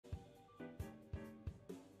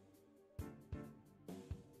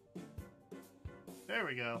There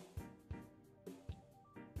we go.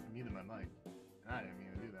 I muted my mic. I didn't mean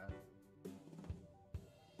to do that.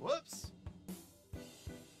 Whoops!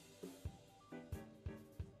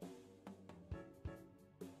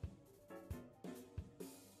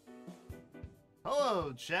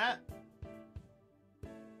 Hello, chat!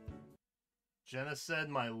 Jenna said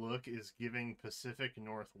my look is giving Pacific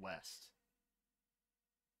Northwest.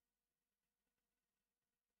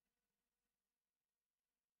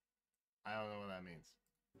 I don't know what that means.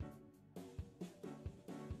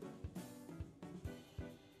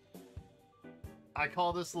 I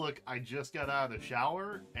call this look, I just got out of the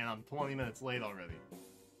shower, and I'm 20 minutes late already.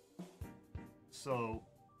 So,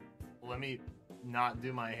 let me not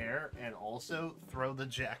do my hair, and also throw the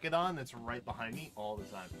jacket on that's right behind me all the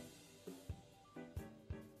time.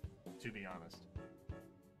 To be honest.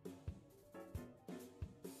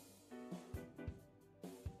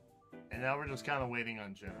 And now we're just kind of waiting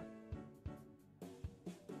on Jenna.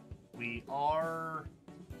 We are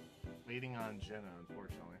waiting on Jenna,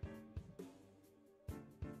 unfortunately.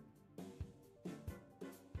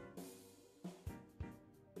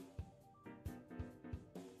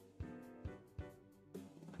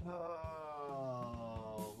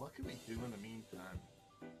 Oh, what can we do in the meantime?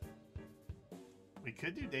 We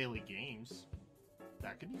could do daily games.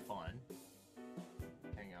 That could be fun.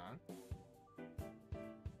 Hang on.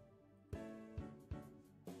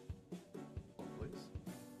 Oh, please.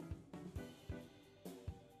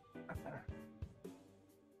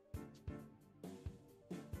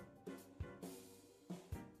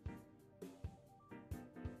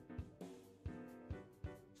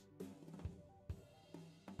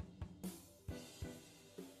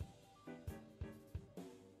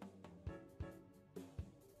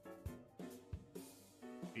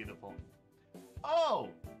 Beautiful. Oh!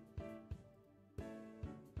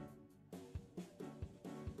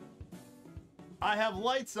 I have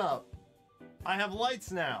lights up. I have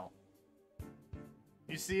lights now.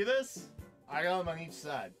 You see this? I got them on each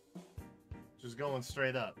side. Just going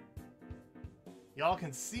straight up. Y'all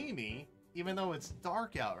can see me, even though it's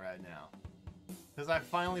dark out right now. Because I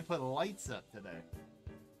finally put lights up today.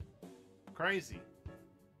 Crazy.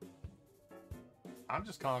 I'm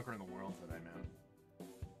just conquering the world today, man.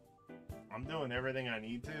 I'm doing everything I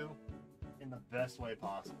need to in the best way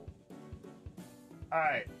possible.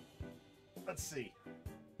 Alright. Let's see.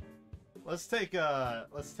 Let's take a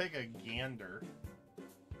gander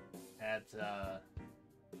at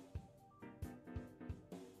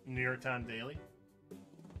New York Times Daily.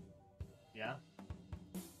 Yeah?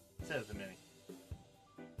 Says the mini.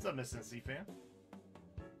 What's up, Miss NC fan?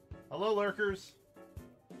 Hello, lurkers.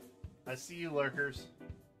 I see you, lurkers.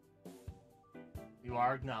 You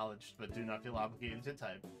are acknowledged, but do not feel obligated to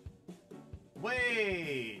type.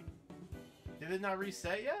 Wait! Did it not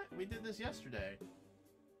reset yet? We did this yesterday.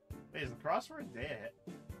 Wait, is the crossword dead?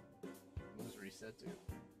 What does reset do?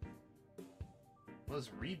 What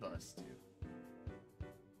does rebus do?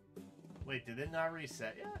 Wait, did it not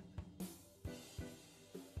reset yet?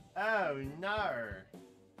 Oh, no!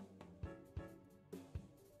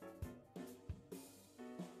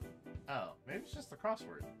 Oh, maybe it's just the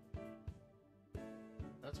crossword.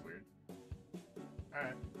 That's weird.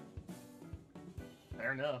 Alright.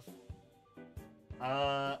 Fair enough.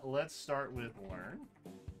 Let's start with learn.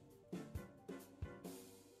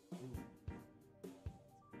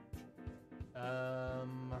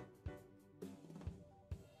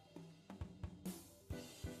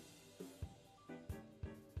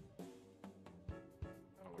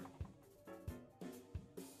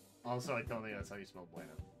 Also, I don't think that's how you spell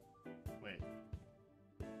bueno. Wait.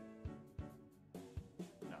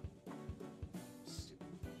 No. Stupid.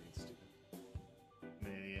 Stupid. I'm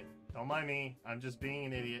an idiot. Don't mind me. I'm just being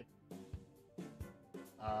an idiot.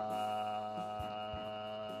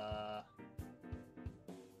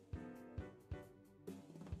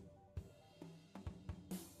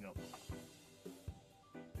 Nope.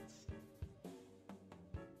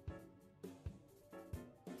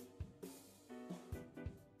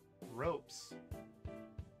 Ropes.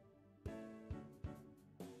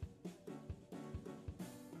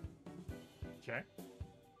 Okay.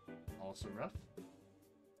 Also rough.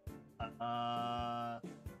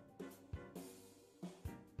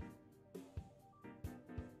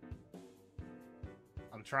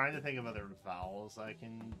 I'm trying to think of other vowels I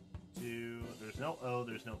can do. There's no O,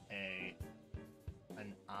 there's no A.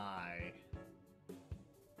 An I.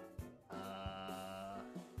 I've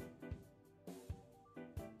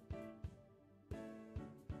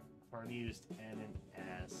already used N and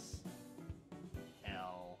S.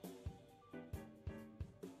 L.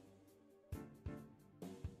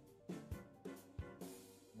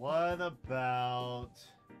 What about...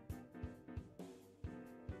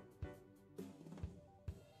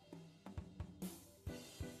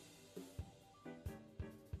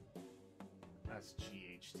 That's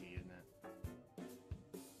GHT, isn't it?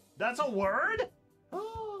 That's a word?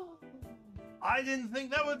 I didn't think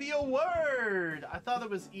that would be a word. I thought it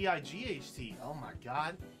was EIGHT. Oh my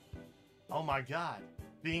god. Oh my god.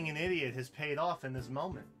 Being an idiot has paid off in this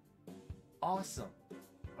moment. Awesome.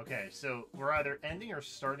 Okay, so we're either ending or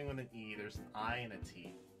starting with an E. There's an I and a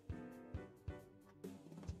T.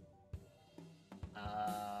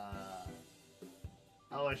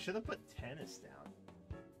 Oh, I should have put tennis down.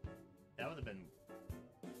 That would have been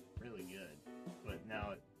really good. But now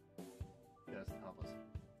it doesn't help us.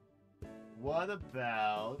 What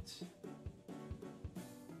about...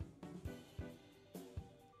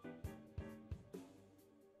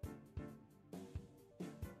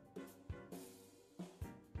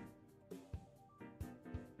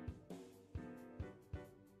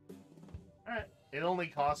 Alright, it only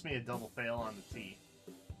cost me a double fail on the T.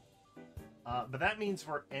 But that means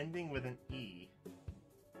we're ending with an E.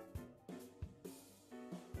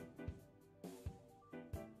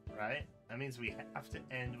 Right? That means we have to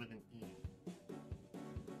end with an E.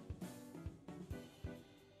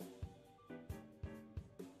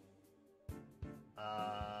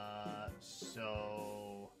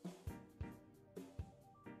 So...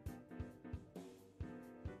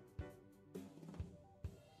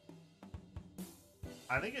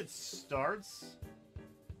 I think it starts...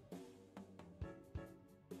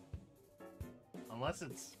 Unless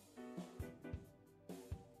it's...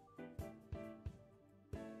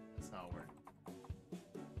 That's not a word.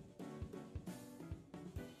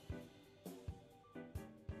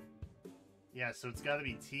 Yeah, so it's gotta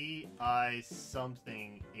be T-I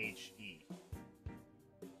something H-E.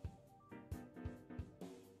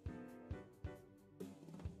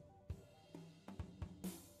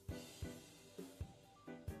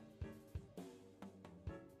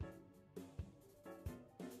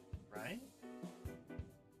 Right?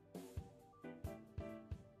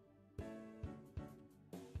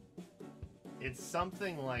 It's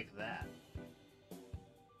something like that.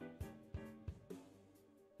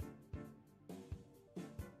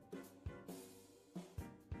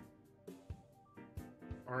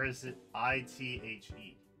 Or is it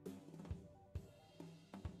I-T-H-E?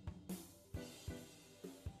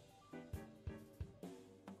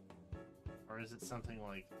 Or is it something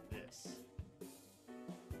like this?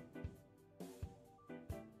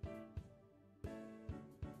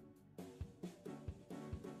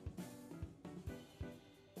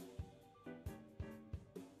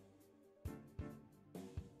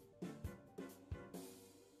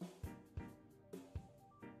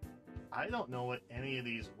 I don't know what any of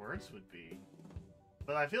these words would be.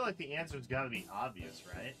 But I feel like the answer's got to be obvious,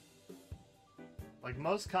 right? Like,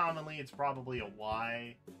 most commonly, it's probably a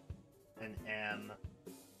Y, an M,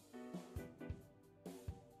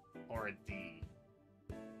 or a D.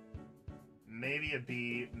 Maybe a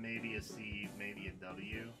B, maybe a C, maybe a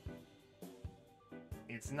W.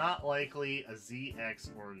 It's not likely a Z,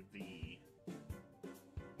 X, or a V,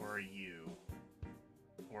 or a U,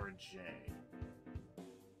 or a J,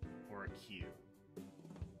 or a Q.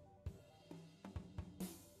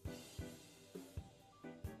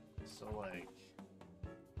 So, like...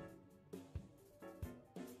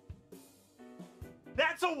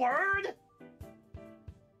 That's a word?!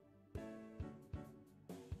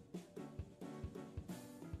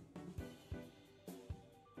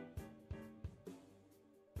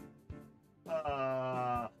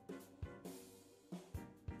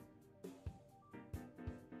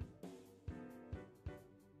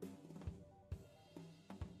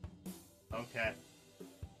 Okay.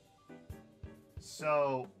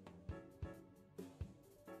 So...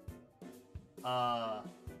 Am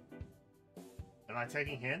I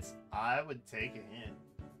taking hints? I would take a hint.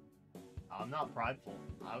 I'm not prideful.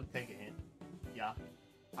 I would take a hint. Yeah.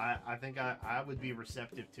 I think I would be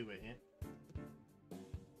receptive to a hint.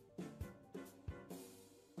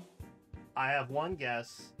 I have one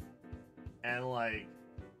guess, and like...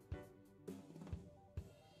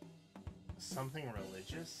 something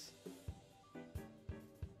religious?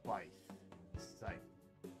 Vith. Scythe.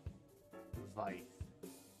 Vith.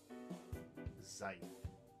 Scythe.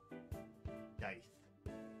 Yith.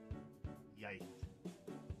 Yith.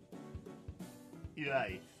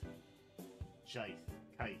 Yith. Jith.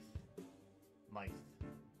 Kith. Mith.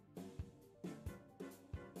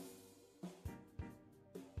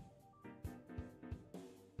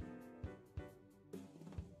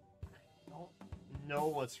 I don't know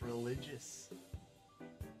what's religious.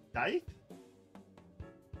 Dith?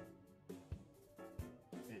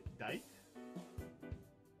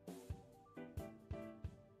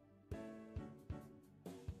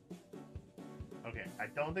 I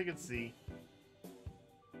don't think it's C.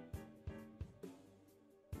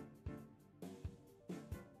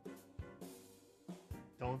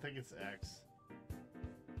 Don't think it's X.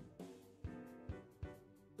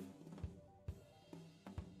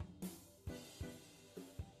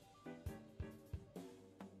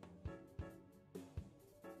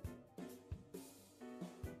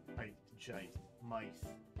 Height, jite, mice.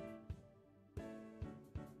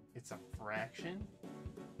 It's a fraction?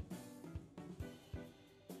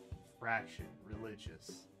 Fraction,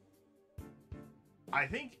 religious. I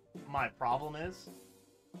think my problem is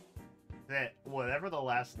that whatever the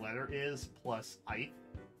last letter is plus ite,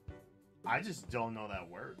 I just don't know that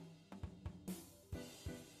word.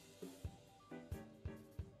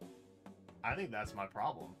 I think that's my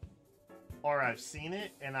problem. Or I've seen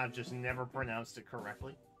it and I've just never pronounced it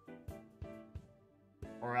correctly.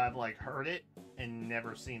 Or I've like heard it and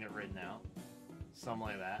never seen it written out. Something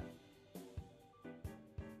like that.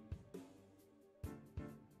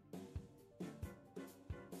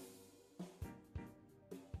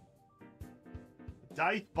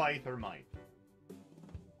 Dith, Bith, or Mite?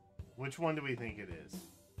 Which one do we think it is?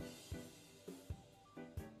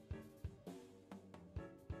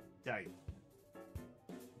 Dith,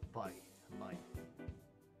 Bith, Mite,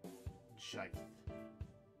 Jith,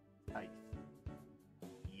 Ith,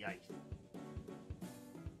 Yith.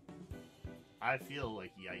 I feel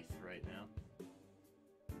like Yith right now.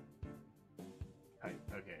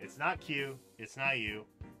 Okay, it's not Q. It's not U.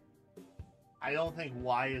 I don't think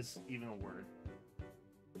Y is even a word.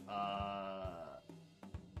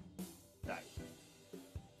 Dith.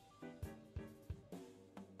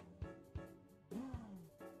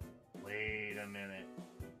 Wait a minute.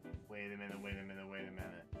 Wait a minute, wait a minute, wait a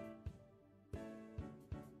minute.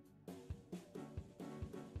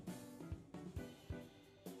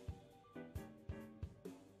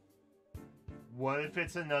 What if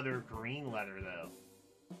it's another green letter, though?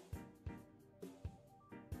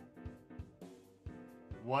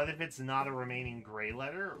 What if it's not a remaining gray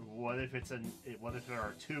letter? What if it's what if there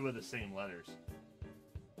are two of the same letters?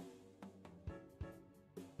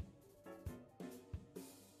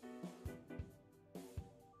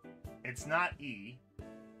 It's not E.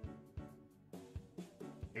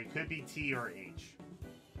 It could be T or H.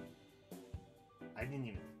 I didn't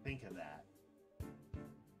even think of that.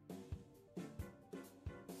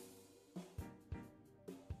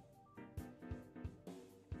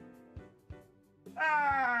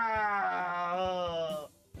 Ah!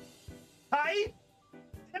 Hi?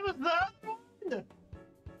 It was the other one!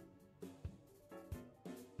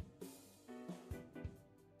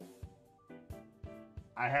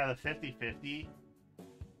 I had a 50-50.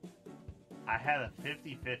 I had a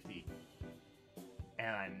 50-50.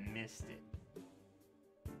 And I missed it.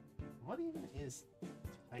 What even is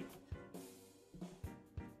type?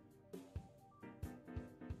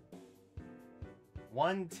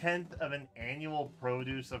 One-tenth of an annual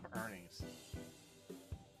produce of earnings.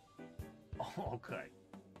 Okay.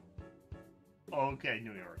 Okay,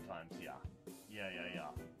 New York Times, yeah. Yeah.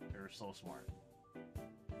 You're so smart.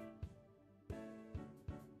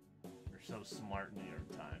 You're so smart, New York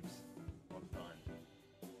Times. Well done.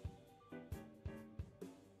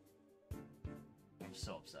 I'm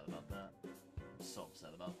so upset about that. I'm so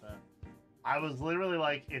upset about that. I was literally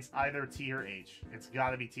like, it's either T or H. It's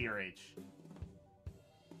gotta be T or H.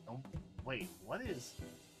 Oh, wait, what is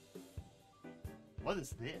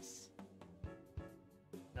this?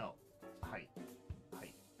 No, height,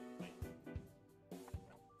 wait,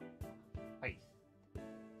 height.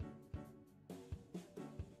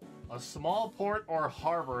 A small port or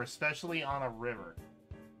harbor, especially on a river.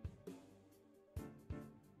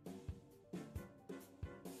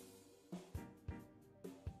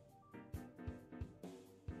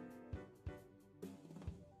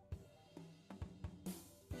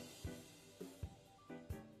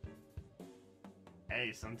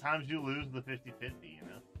 Hey, sometimes you lose the 50-50, you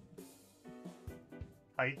know?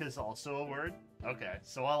 Height is also a word? Okay,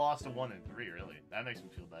 so I lost a 1 and 3, really. That makes me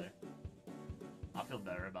feel better. I feel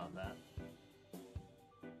better about that.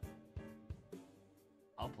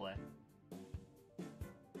 I'll play.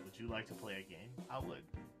 Would you like to play a game? I would.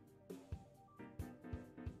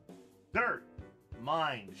 Dirt!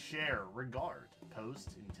 Mind, share, regard.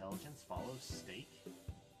 Post, intelligence, follow, stake.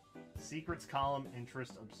 Secrets column,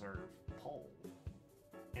 interest, observe. Poll.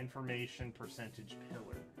 Information percentage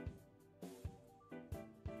pillar.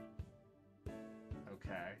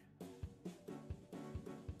 Okay.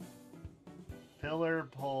 Pillar,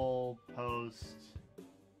 poll, post.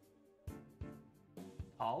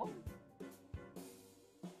 Column?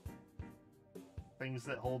 Things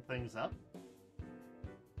that hold things up?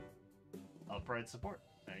 Upright support.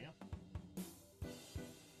 There you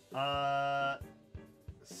go.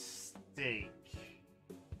 Stake.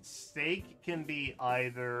 Stake can be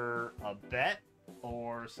either a bet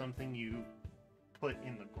or something you put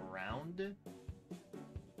in the ground.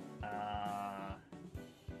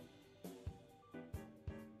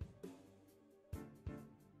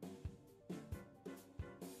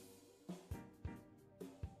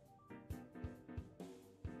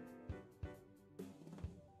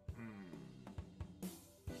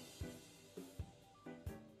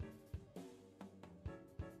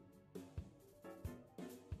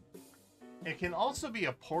 It can also be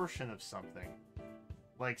a portion of something,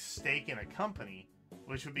 like stake in a company,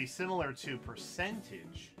 which would be similar to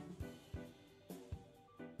percentage.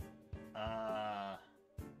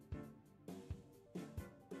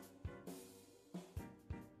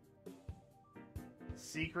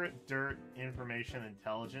 Secret, dirt, information,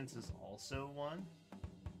 intelligence is also one.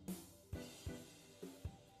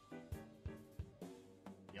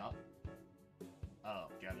 Yup. Oh,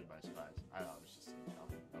 gathered by spies. I thought it was just intel.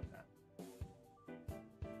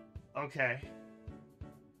 Okay. Okay.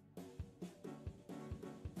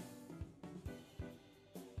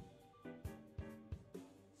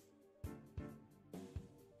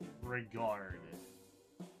 Regard.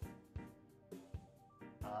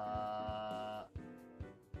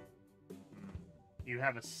 You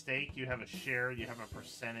have a stake, you have a share, you have a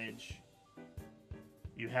percentage,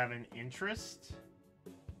 you have an interest.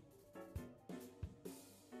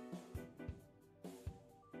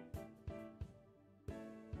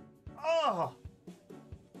 Oh!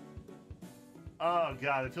 Oh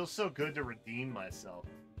god, it feels so good to redeem myself.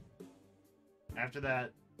 After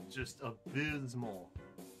that, just abysmal.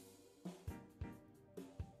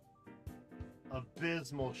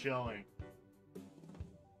 Abysmal showing.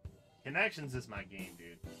 Connections is my game,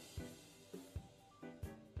 dude.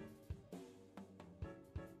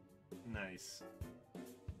 Nice.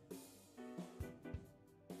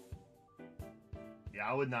 Yeah,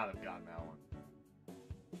 I would not have gotten that one.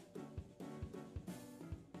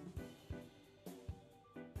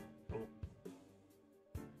 Cool.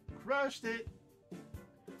 Crushed it!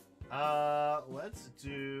 Let's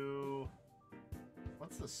do...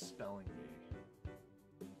 What's the spelling bee?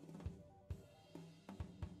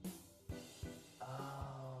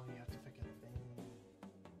 Oh, you have to pick a thing.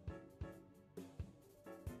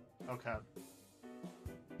 Okay.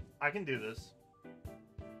 I can do this.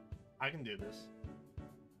 I can do this.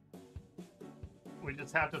 We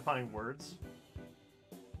just have to find words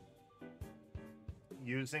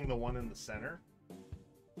using the one in the center,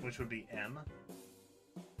 which would be M.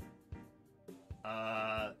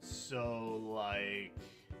 So like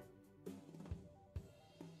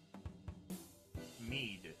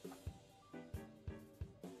mead.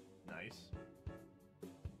 Nice.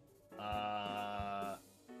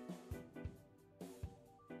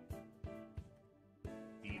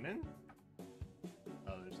 Demon?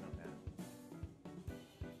 Oh, there's no N.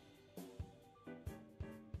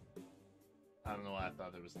 I don't know why I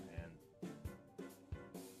thought there was an N.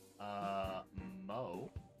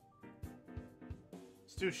 Mo.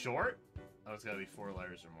 It's too short? Oh, it's gotta be 4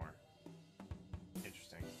 letters or more.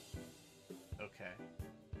 Interesting. Okay.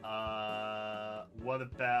 What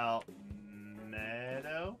about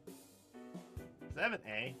meadow? Does that have an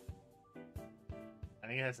A? I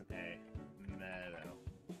think it has an A. Meadow.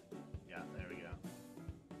 Yeah, there we go.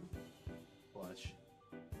 Flush.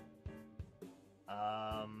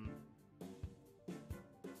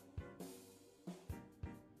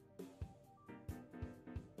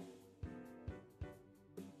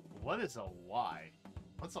 What is a Y?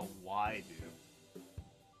 What's a Y do?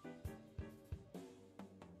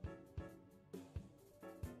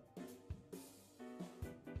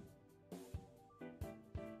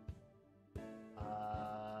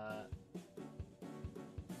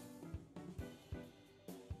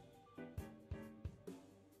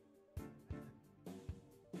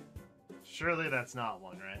 Surely that's not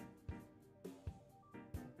one, right?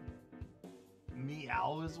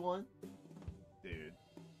 Meow is one? Dude.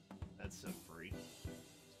 That's so free.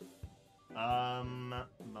 Moe.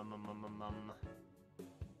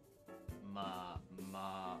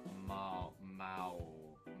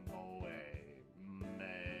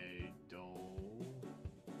 Medo.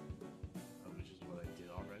 Which is what I did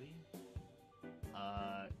already.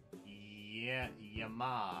 Yeah,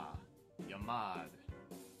 Yamad.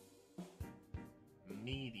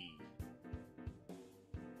 Meaty.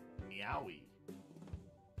 Meowie.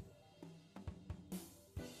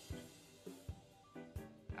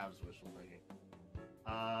 I was wishful thinking.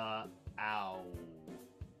 Ow.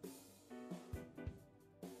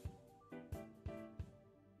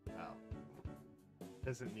 Oh.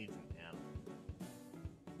 because it needs an M.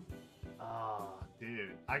 Ah,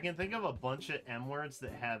 dude. I can think of a bunch of M words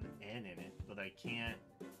that have N in it, but I can't.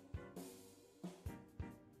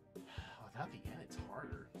 Without the N, it's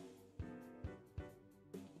harder.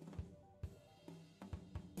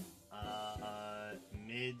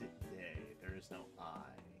 Midday. There is no I.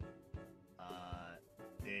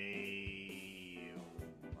 Day.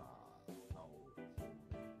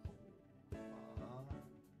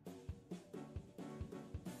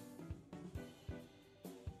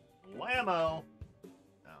 Whammo!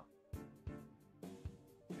 Oh.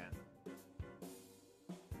 Okay.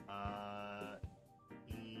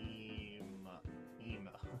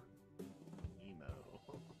 Emo.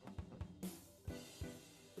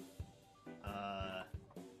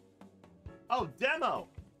 Oh, demo!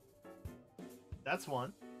 That's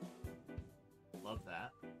one. Love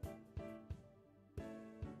that.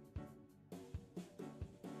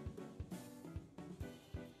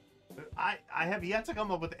 I have yet to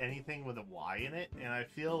come up with anything with a Y in it, and I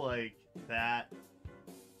feel like that,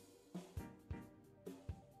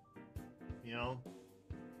 you know,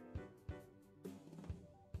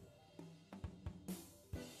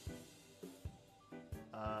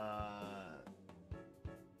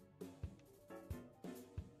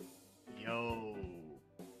 yo,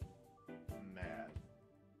 mad.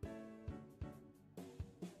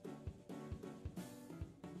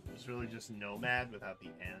 It's really just nomad without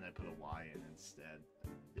the N. I put a Y in instead.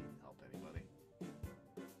 Didn't help anybody.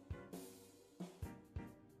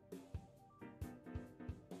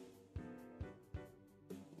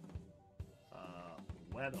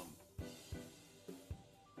 Wet 'em.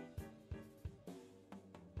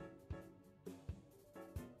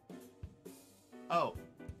 Oh,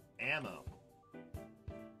 ammo.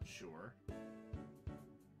 Sure.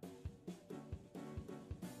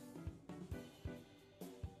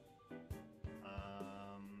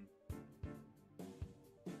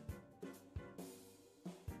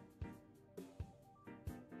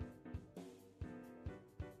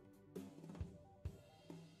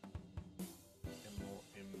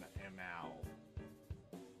 Ammo.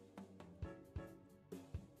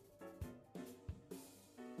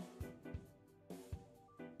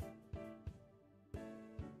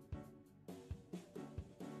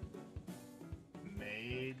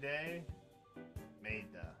 Mayday?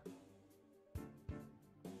 Mayda.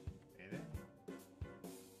 Mayday?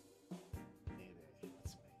 Mayday.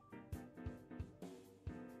 What's Mayday?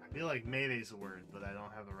 I feel like Mayday's a word, but I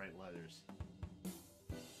don't have the right letters.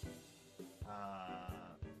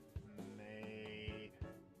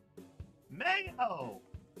 Mayo!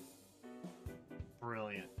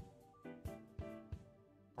 Brilliant.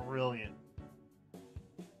 Brilliant.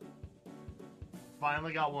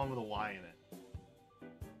 Finally got one with a Y in it.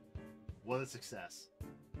 What a success.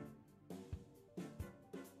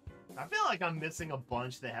 I feel like I'm missing a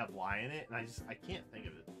bunch that have Y in it, and I can't think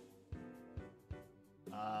of it.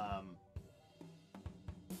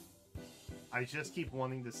 I just keep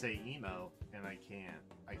wanting to say emo, and I can't.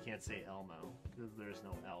 I can't say Elmo, because there's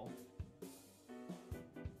no L.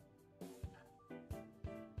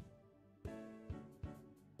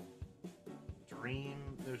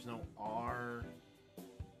 Dream, there's no R.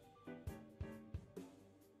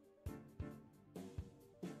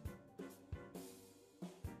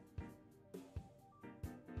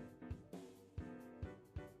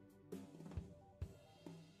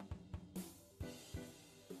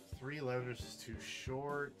 Three letters is too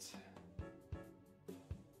short.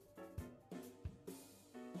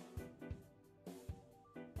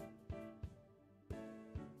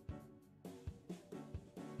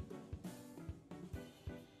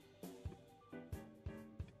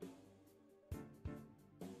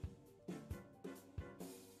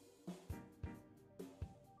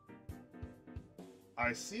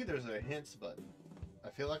 I see there's a hints button. I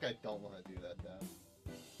feel like I don't want to do that though.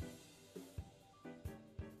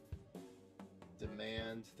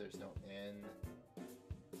 Demand, there's no N.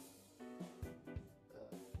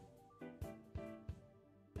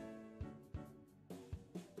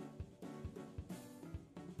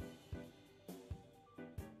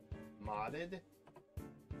 Modded?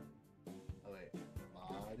 Oh wait,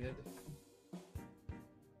 modded?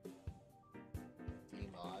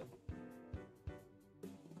 Demod.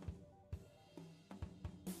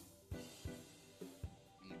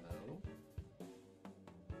 Emo.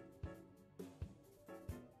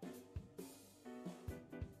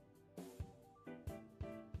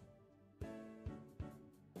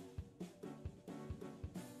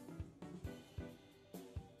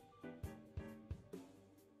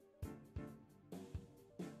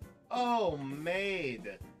 Oh, made.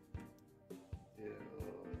 Dude,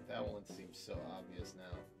 that one seems so obvious now.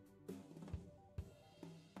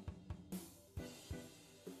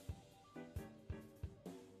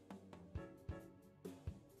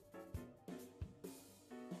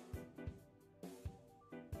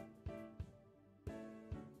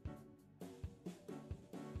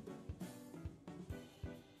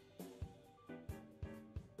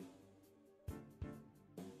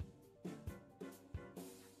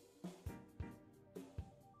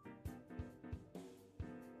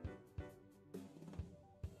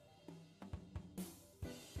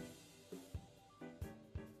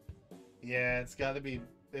 Yeah, it's gotta be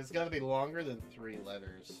longer than 3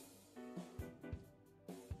 letters.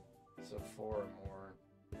 So 4 or more.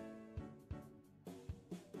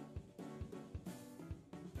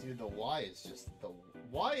 Dude, the Y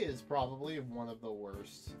is probably one of the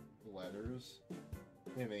worst letters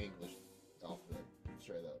in the English alphabet.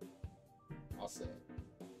 Straight up. I'll say it.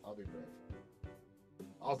 I'll be brave.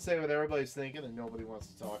 I'll say what everybody's thinking and nobody wants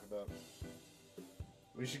to talk about.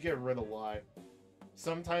 We should get rid of Y.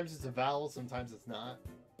 Sometimes it's a vowel, sometimes it's not.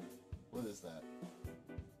 What is that?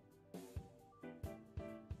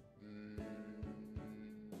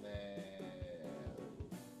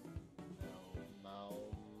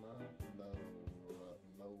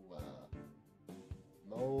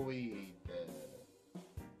 Moed.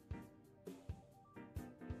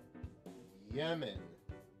 Yemen.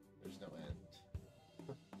 There's no end.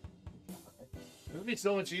 It would be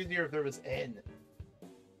so much easier if there was N.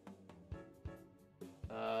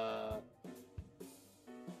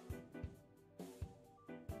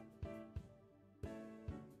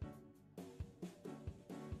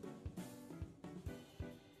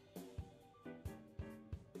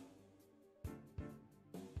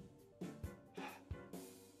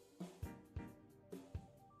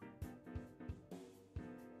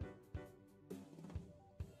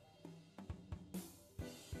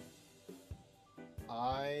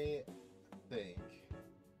 I think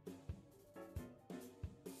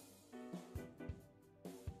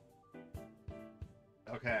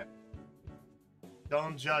okay.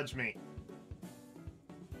 Don't judge me.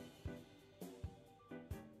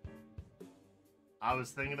 I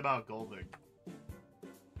was thinking about Goldberg.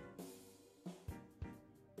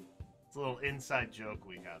 It's a little inside joke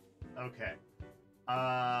we have. Okay.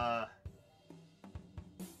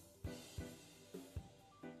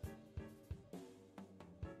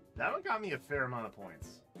 That one got me a fair amount of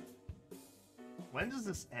points. When does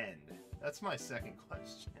this end? That's my second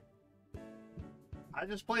question. I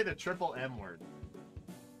just played a triple M word.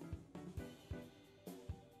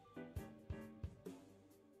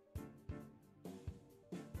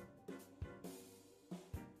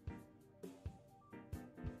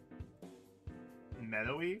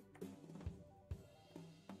 Meadowy?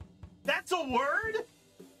 That's a word?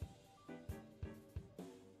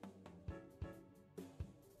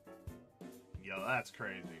 Yo, that's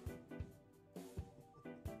crazy.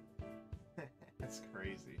 That's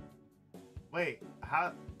crazy. Wait,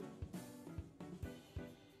 how...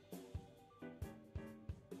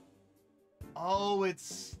 Oh, it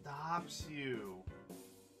stops you.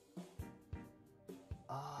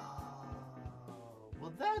 Oh,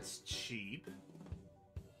 well that's cheap.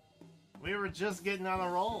 We were just getting on a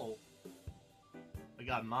roll. We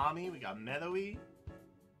got Mommy, we got Meadowy.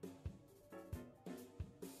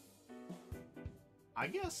 I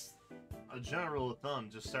guess a general rule of thumb,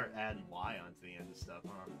 just start adding Y onto the end of stuff,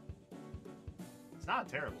 huh? It's not a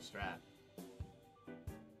terrible strat.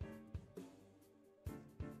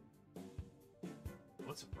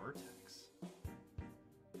 What's a vertex?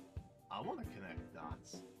 I want to connect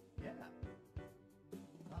dots. Yeah.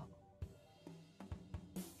 Oh.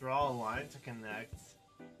 Draw a line to connect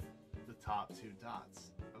the top 2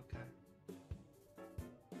 dots. Okay.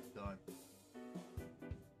 Done.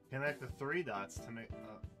 Connect the 3 dots to make...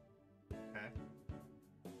 okay.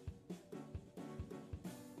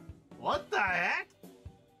 What the heck?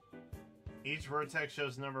 Each vertex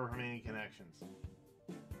shows number of remaining connections.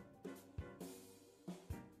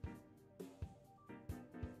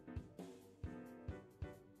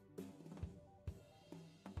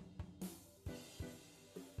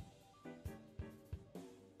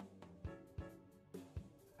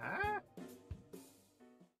 Huh?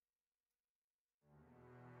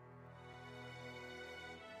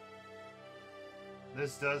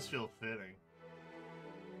 This does feel fitting.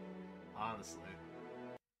 Honestly.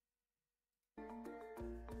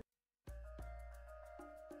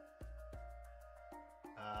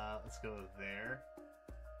 Let's go there,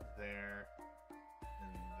 there,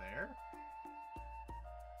 and there.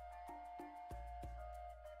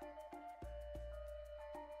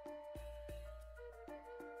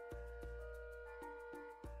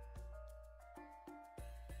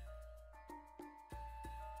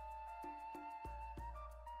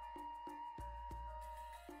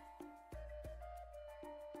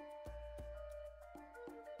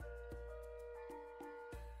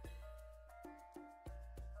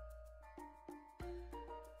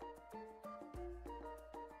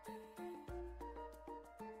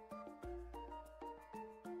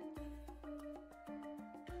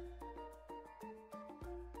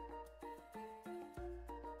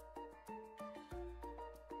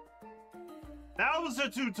 That was a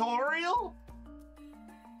tutorial?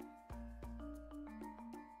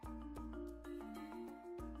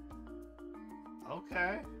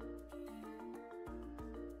 Okay.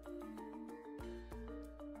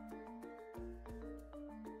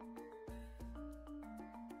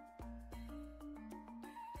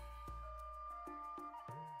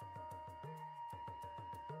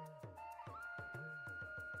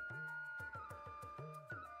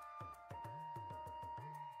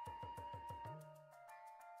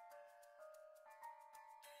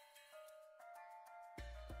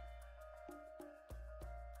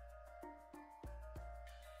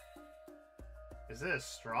 Is it a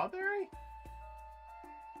strawberry?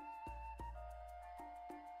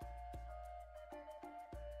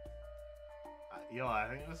 Yo, I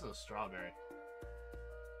think this is a strawberry.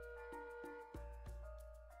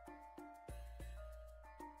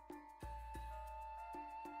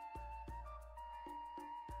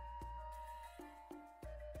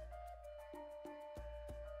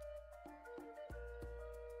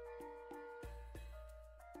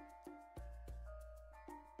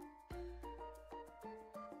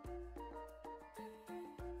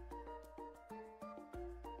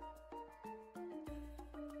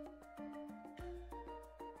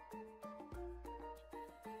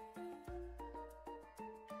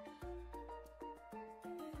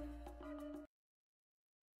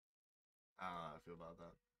 I don't know how I feel about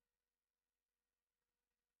that.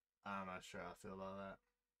 I'm not sure how I feel about that.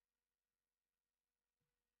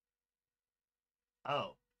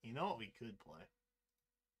 Oh, you know what we could play?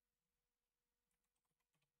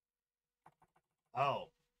 Oh,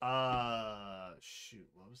 shoot,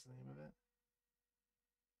 what was the name of it?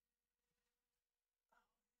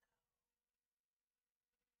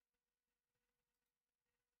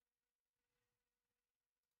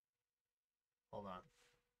 Hold on.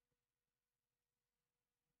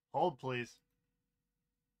 Hold, please.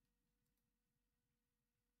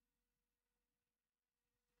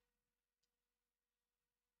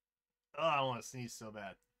 Oh, I want to sneeze so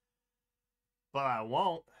bad. But I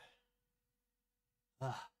won't.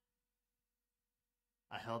 Ugh.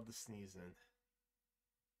 I held the sneeze in.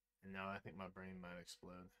 And now I think my brain might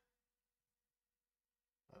explode.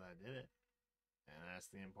 But I did it. And that's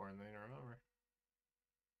the important thing to remember.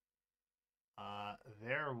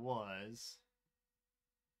 There was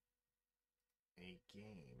a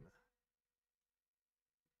game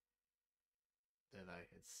that I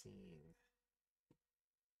had seen.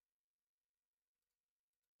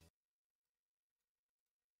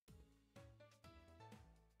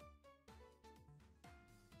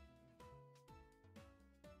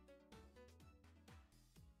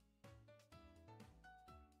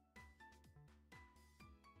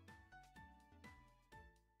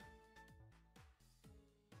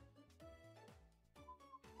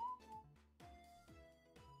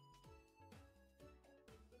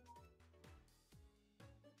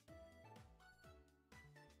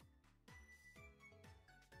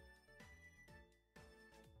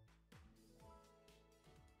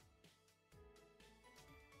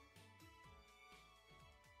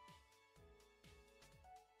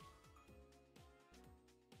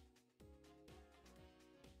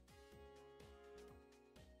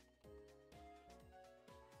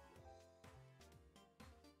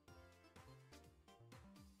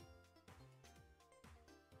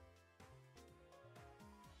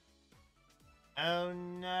 Oh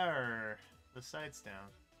no, the site's down.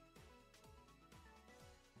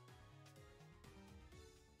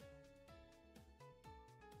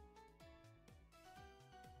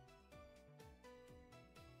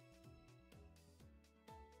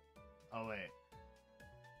 Oh wait,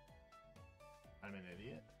 I'm an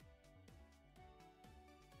idiot.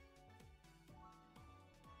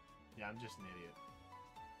 Yeah, I'm just an idiot.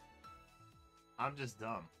 I'm just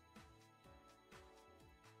dumb.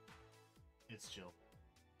 It's chill.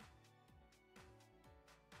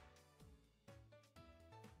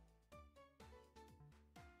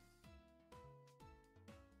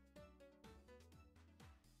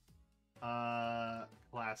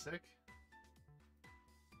 Classic.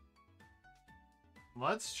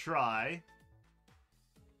 Let's try.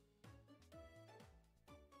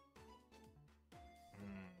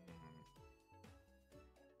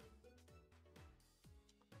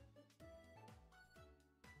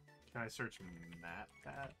 Can I search Matt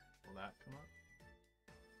Pat? Will that come up?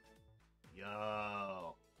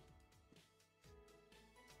 Yo.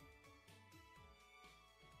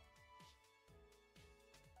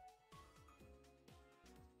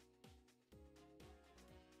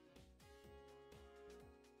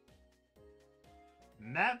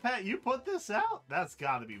 Matt Pat, you put this out? That's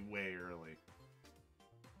gotta be way early.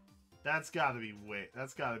 That's gotta be way...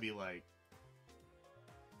 That's gotta be like...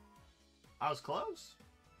 I was close.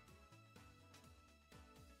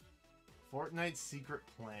 Fortnite Secret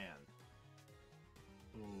Plan.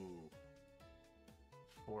 Ooh.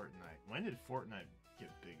 Fortnite. When did Fortnite get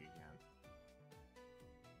big again?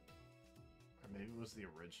 Or maybe it was the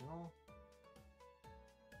original?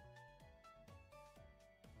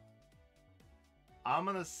 I'm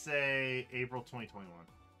gonna say April 2021.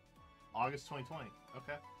 August 2020.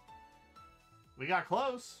 Okay. We got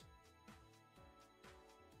close.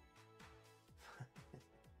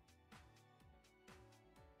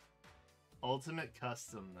 Ultimate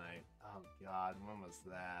Custom Night. Oh god, when was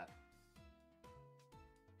that?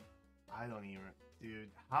 I don't even... Dude,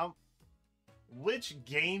 how... Which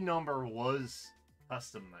game number was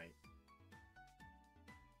Custom Night?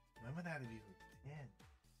 When would that have even been?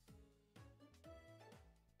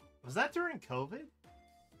 Was that during COVID?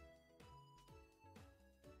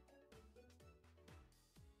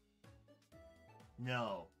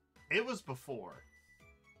 No. It was before.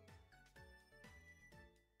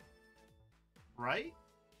 Right?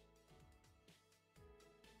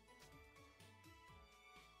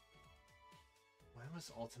 When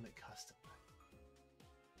was Ultimate Custom?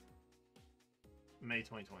 May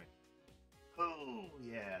 2020. Oh,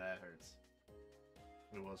 yeah, that hurts.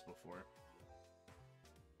 It was before.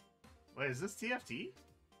 Wait, is this TFT?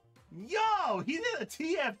 Yo, he did a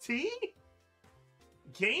TFT?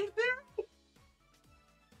 Game Theory?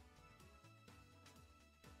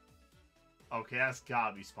 Okay, that's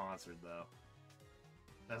gotta be sponsored, though.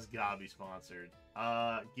 That's gotta be sponsored.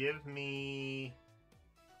 Give me...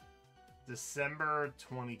 December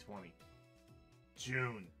 2020.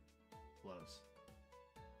 June. Close.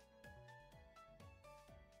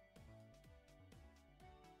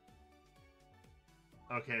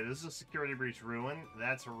 Okay, this is a security breach ruin.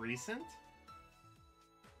 That's recent.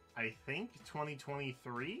 I think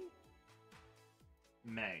 2023.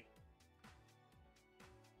 May.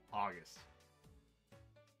 August.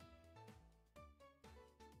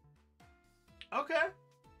 Okay.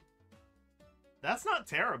 That's not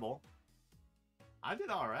terrible. I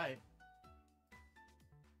did alright.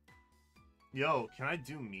 Yo, can I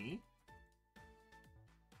do me?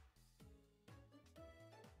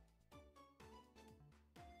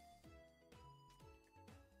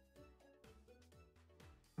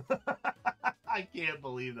 I can't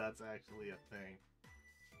believe that's actually a thing.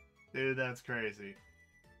 Dude, that's crazy.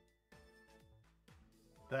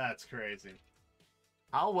 That's crazy.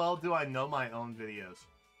 How well do I know my own videos?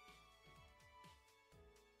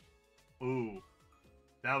 Ooh.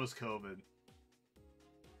 That was COVID.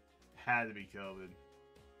 Had to be COVID.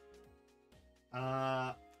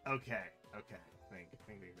 Okay. Think.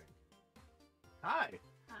 Hi.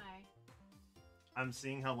 Hi. I'm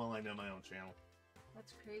seeing how well I know my own channel.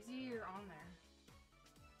 That's crazy you're on there.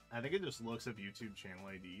 I think it just looks up YouTube channel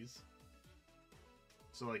IDs.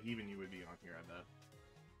 So, like, even you would be on here, I bet.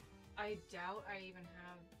 I doubt I even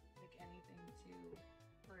have, like, anything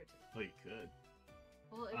for it to... Oh, you could.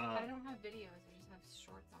 Well, I don't have videos, I just have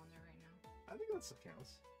shorts on there right now. I think that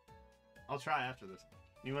counts. I'll try after this.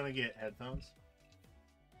 You want to get headphones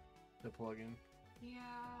to plug in? Yeah.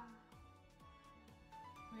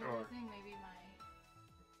 Or... I think maybe my...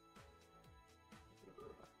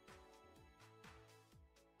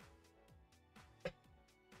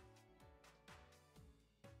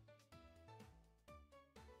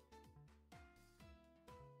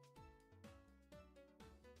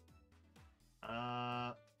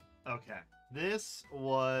 Okay. This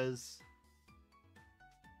was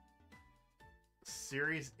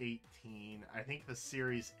Series 18. I think the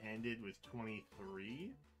series ended with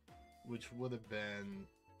 23, which would have been,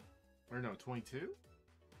 or no, 22?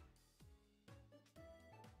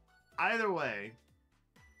 Either way,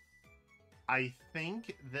 I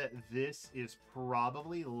think that this is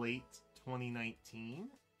probably late 2019.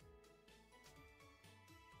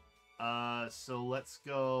 So let's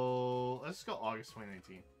go August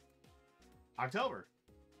 2019. October.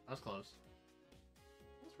 That was close.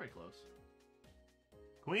 That's pretty close.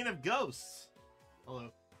 Queen of Ghosts.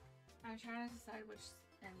 Hello. I'm trying to decide which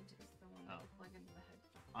end is the one to plug into the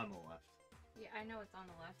headphone. On the left. Yeah, I know it's on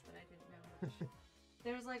the left, but I didn't know which.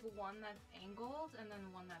 There's like one that's angled and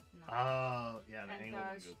then one that's not. Oh, yeah, the and angled so I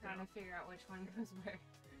one was goes trying down. to figure out which one goes where.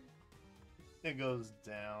 It goes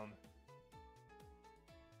down.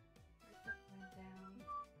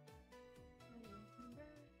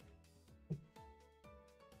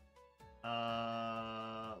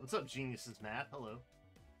 What's up, Geniuses Math? Hello.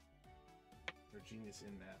 Or Genius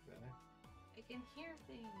in Math, rather. I can hear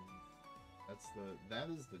things. That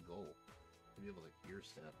is the goal. To be able to hear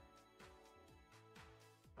stuff.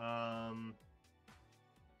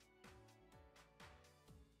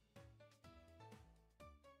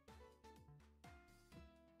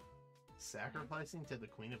 Sacrificing to the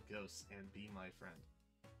Queen of Ghosts and be my friend.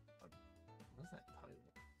 What is that title?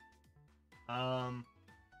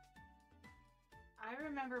 I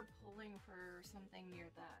remember pulling for something near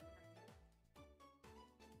that.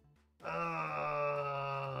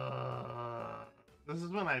 This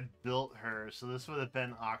is when I built her, so this would have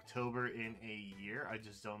been October in a year. I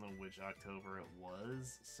just don't know which October it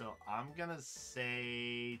was. So I'm gonna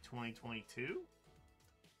say 2022.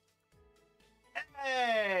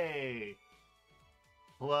 Hey!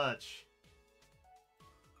 Clutch.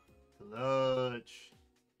 Clutch.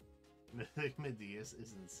 Mythic Medeus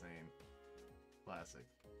is insane. Classic.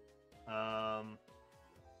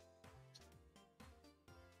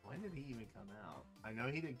 When did he even come out? I know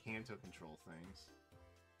he did Kanto control things.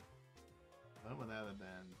 When would that have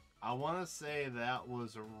been? I want to say that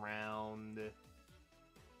was around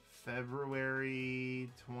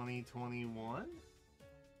February 2021?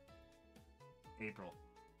 April.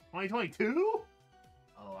 2022?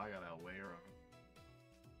 Oh, I got out way wrong.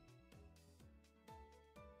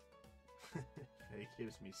 It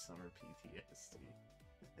gives me summer PTSD.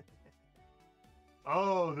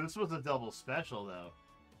 Oh, this was a double special, though.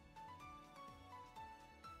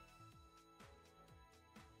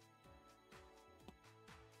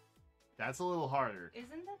 That's a little harder.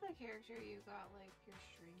 Isn't that the character you got, like, your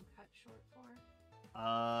stream cut short for?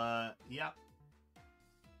 Yeah.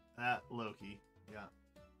 That Loki. Yeah.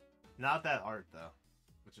 Not that art, though.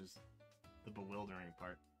 Which is the bewildering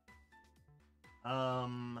part.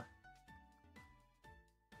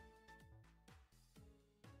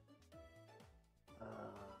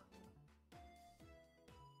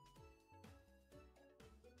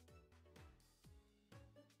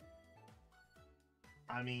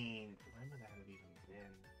 I mean, when would that have even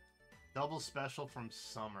been? Double special from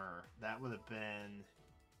summer. That would have been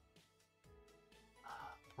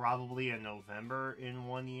probably in November in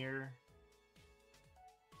 1 year.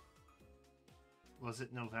 Was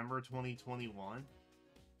it November 2021?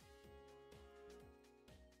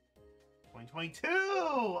 2022!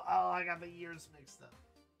 Oh, I got the years mixed up.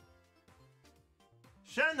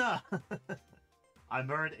 Shenhe! I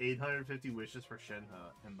burned 850 wishes for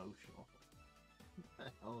Shenhe. Emotional. What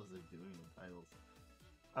the hell is it doing in titles?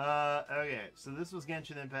 Okay, so this was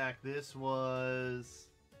Genshin Impact. This was...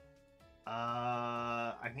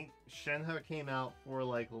 I think Shenhe came out for,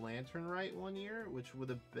 like, Lantern Rite 1 year, which would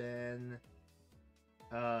have been...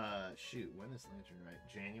 shoot, when is Lantern Rite?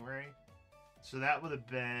 January? So that would have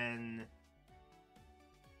been...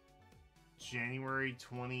 January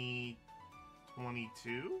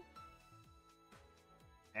 2022?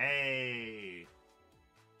 Hey!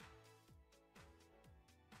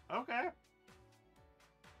 Okay.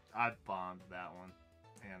 I bombed that one.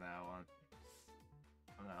 And that one.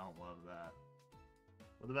 I don't love that.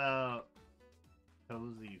 What about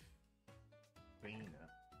Cozy Fina?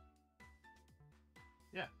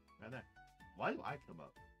 Yeah, right there. Why do I come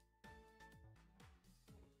up?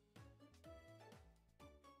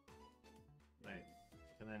 Wait,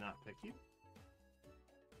 can I not pick you?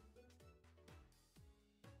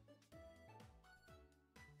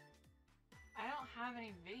 I don't have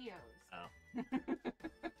any videos. Oh.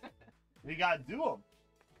 We gotta do them.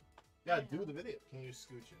 You gotta do the video. Can you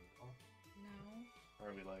scooch in? Oh. No.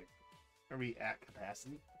 Or are we like... Are we at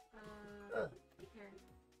capacity? Here.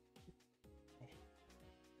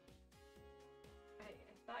 I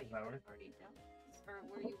thought you would have already done this. Or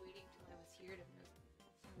were you waiting till I was here to move?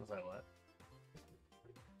 Was I what?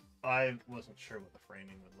 I wasn't sure what the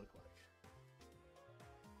framing would look like.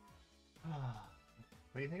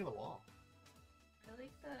 What do you think of the wall? I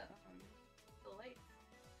like the lights.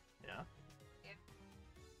 Yeah? Yeah.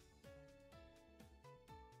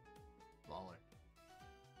 Baller.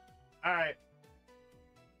 Alright.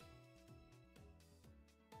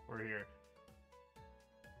 We're here.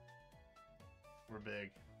 We're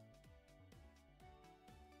big.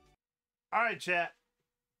 Alright, chat.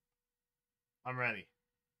 I'm ready.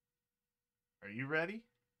 Are you ready?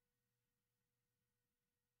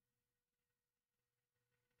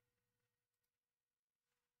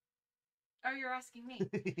 Oh, you're asking me.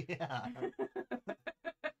 Yeah.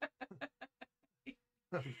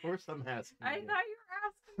 Of course I'm asking I you. thought you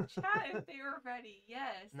were asking chat if they were ready.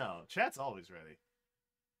 Yes. No, chat's always ready.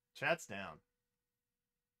 Chat's down.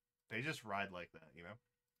 They just ride like that, you know?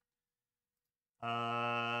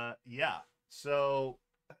 Yeah. So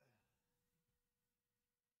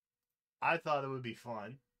I thought it would be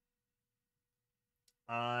fun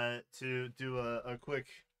to do a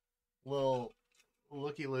quick little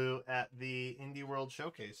looky-loo at the Indie World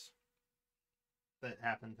Showcase that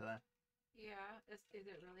happened today. Yeah. Is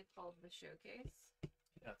it really called the Showcase?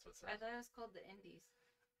 That's what's I up. thought it was called the Indies.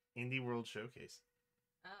 Indie World Showcase.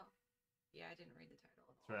 Oh. Yeah, I didn't read the title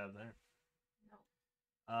at It's all. right up there.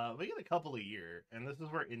 No. We get a couple a year, and this is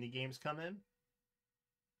where indie games come in.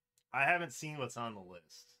 I haven't seen what's on the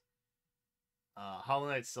list. Hollow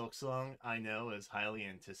Knight Silksong, I know, is highly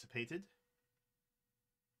anticipated.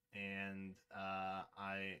 And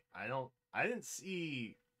I didn't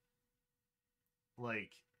see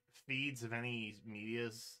like feeds of any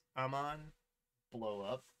medias I'm on blow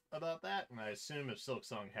up about that, and I assume if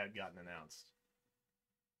Silksong had gotten announced,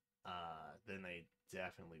 then they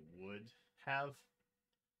definitely would have.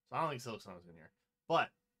 So I don't think Silksong's in here, but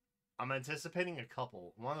I'm anticipating a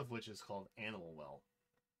couple. One of which is called Animal Well,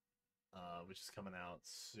 which is coming out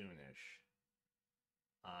soonish.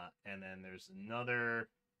 And then there's another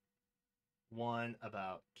one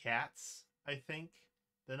about cats, I think,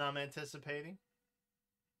 that I'm anticipating.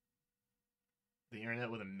 The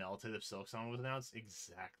internet would have melted if Silksong was announced.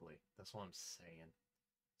 Exactly. That's what I'm saying.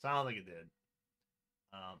 So I don't think it did.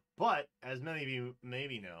 But, as many of you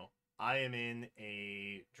maybe know, I am in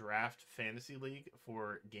a draft fantasy league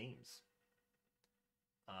for games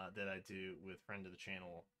that I do with friend of the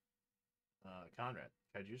channel, Conrad,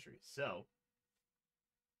 Kaijusri. So,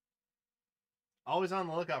 always on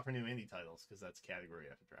the lookout for new indie titles, because that's category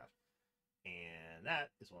after draft. And that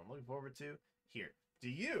is what I'm looking forward to here. Do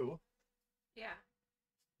you Yeah.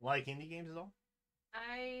 like indie games at all?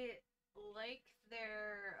 I like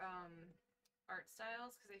their art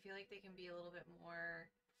styles because I feel like they can be a little bit more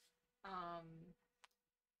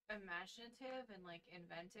imaginative and like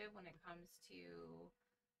inventive when it comes to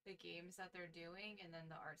the games that they're doing and then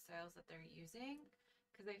the art styles that they're using.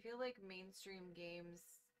 Because I feel like mainstream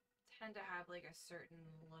games tend to have like a certain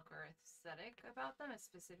look or aesthetic about them,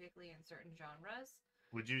 specifically in certain genres.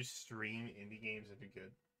 Would you stream indie games if you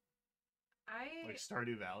could? Like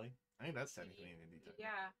Stardew Valley? I think that's technically an indie title.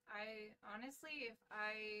 Yeah, I honestly, if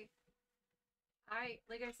I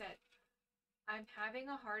like I said, I'm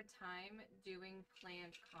having a hard time doing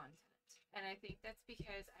planned content, and I think that's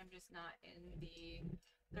because I'm just not in the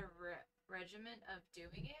regiment of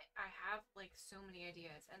doing it. I have like so many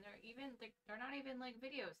ideas, and they're not even like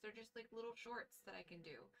videos. They're just like little shorts that I can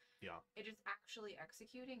do. Yeah. It just actually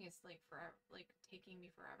executing is like forever, like taking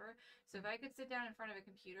me forever. So if I could sit down in front of a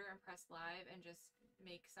computer and press live and just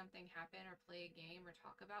make something happen or play a game or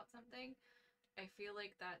talk about something, I feel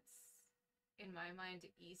like that's in my mind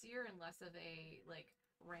easier and less of a like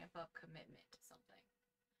ramp up commitment to something.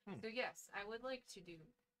 So yes, I would like to do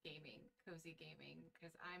gaming, cozy gaming,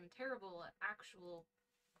 because I'm terrible at actual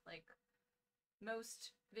like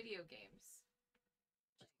most video games.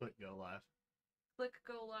 Just click go live. Click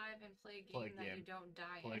go live and play a game that you don't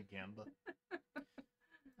die play in. Gamba.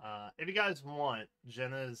 If you guys want,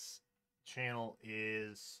 Jenna's channel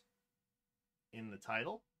is in the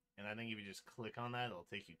title, and I think if you just click on that, it'll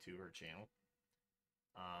take you to her channel.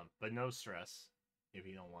 But no stress if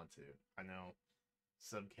you don't want to. I know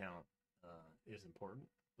sub count is important,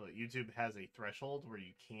 but YouTube has a threshold where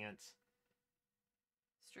you can't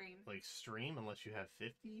stream unless you have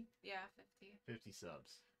 50. Yeah, 50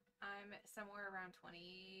 subs. I'm somewhere around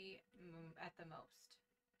 20 at the most.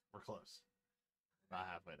 We're close. About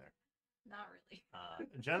halfway there. Not really.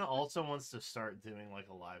 Jenna also wants to start doing like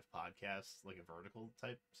a live podcast, like a vertical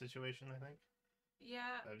type situation, I think.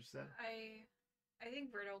 Yeah. I just said. I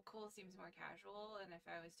think vertical seems more casual, and if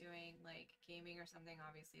I was doing like gaming or something,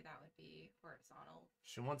 obviously that would be horizontal.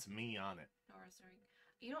 She wants me on it.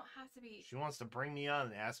 You don't have to be. She wants to bring me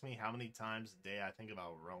on and ask me how many times a day I think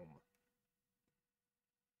about Rome.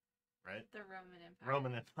 Right? The Roman Empire.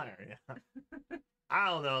 Roman Empire, yeah. I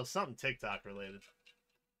don't know, something TikTok related.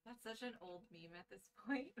 That's such an old meme at this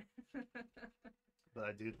point. But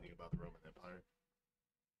I do think about the Roman Empire.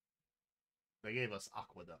 They gave us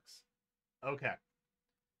aqueducts. Okay.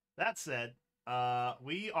 That said,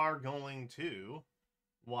 we are going to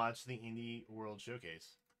watch the Indie World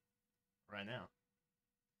Showcase right now.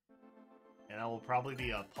 And I will probably be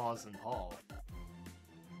a pause and haul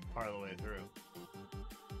part of the way through.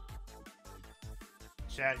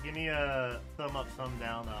 Chat, give me a thumb up, thumb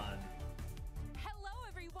down on Hello,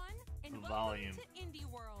 everyone, and volume. welcome to Indie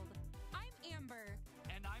World. I'm Amber.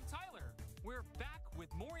 And I'm Tyler. We're back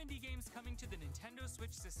with more indie games coming to the Nintendo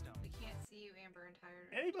Switch system. We can't see you, Amber and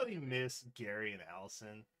Tyler. Anybody miss Gary and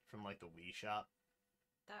Allison from like the Wii Shop?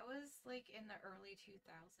 That was like in the early 2000s.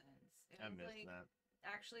 I missed that.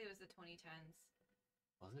 Actually, it was the 2010s.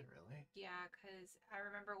 Was it really? Yeah, because I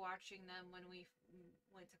remember watching them when we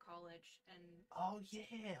went to college, and oh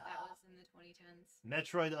yeah, that was in the 2010s.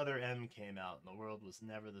 Metroid Other M came out, and the world was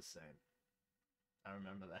never the same. I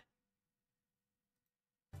remember that.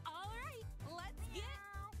 All right, let's get.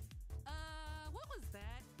 What was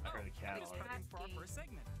that? first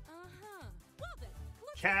segment. Uh-huh. Well then,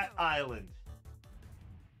 let's Cat go. Island.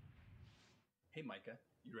 Hey Micah,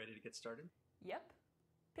 you ready to get started? Yep.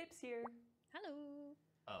 Pip's here. Hello.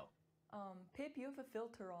 Oh. Pip, you have a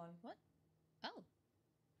filter on. What? Oh.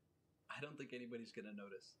 I don't think anybody's gonna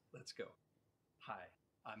notice. Let's go. Hi,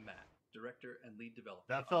 I'm Matt, director and lead developer.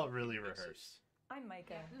 That on felt Little really Kitty Big City. rehearsed. I'm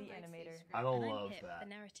Micah, Yeah, who the likes these animator. scripts? I don't And I'm love Pip, that.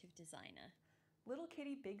 the narrative designer. Little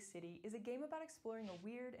Kitty Big City is a game about exploring a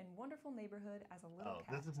weird and wonderful neighborhood as a little Oh,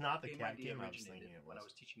 cat. this is not the Game cat idea game I was originated thinking it when I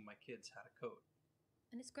was. was teaching my kids how to code.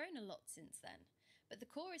 And it's grown a lot since then. But the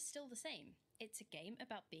core is still the same. It's a game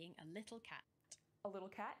about being a little cat. A little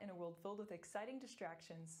cat in a world filled with exciting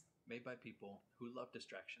distractions. Made by people who love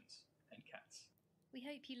distractions and cats. We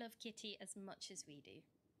hope you love Kitty as much as we do.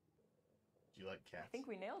 Do you like cats? I think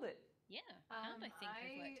we nailed it. Yeah, and I think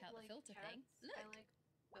I've worked out the like filter cats. thing. I Look. like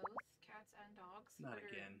both cats and dogs. Not but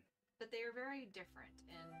are- again. But they are very different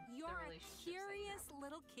in You're the a relationships. curious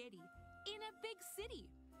little kitty in a big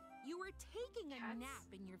city. You were taking a Cats, nap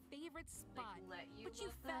in your favorite spot, Like, let you but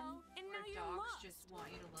you love fell, them, and or now you're dogs lost. just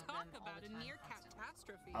want you to love Talk them all about the a time, near constantly.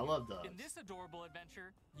 catastrophe. I love dogs. In this adorable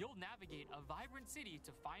adventure, you'll navigate a vibrant city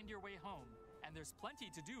to find your way home, and there's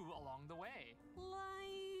plenty to do along the way.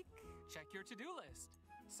 Like, Check your to-do list.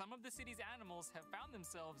 Some of the city's animals have found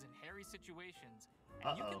themselves in hairy situations,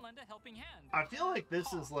 and you Uh-oh. can lend a helping hand. I feel like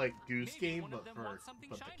this is like Goose Maybe Game, one of but them for wants something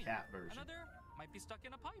the shiny. cat version. Another might be stuck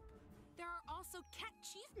in a pipe. there are also cat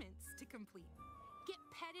achievements to complete. Get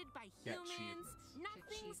petted by Cat humans, achievements. knock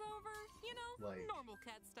things over, you know, Like, normal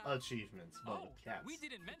cat stuff. Achievements, but Oh, with cats. we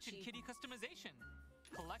didn't mention kitty customization.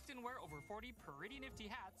 Collect and wear over 40 pretty nifty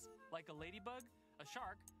hats, like a ladybug, a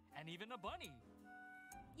shark, and even a bunny.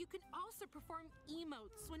 You can also perform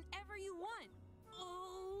emotes whenever you want.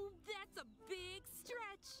 Oh, that's a big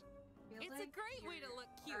stretch. Feels It's a like great way to you're look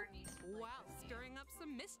cute Arnie to play while this game. stirring up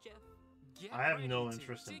some mischief. Get I have ready no to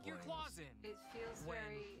interest in dig your playing claws this. in It feels when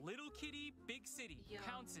very. Little Kitty Big City young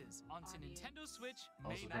pounces onto audience. Nintendo Switch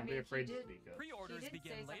Also, May don't be he afraid to did- speak up. Pre-orders He did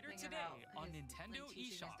begin say later something today about on his, Nintendo like,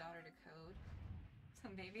 teaching eShop. his daughter to code. So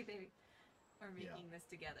maybe they are making this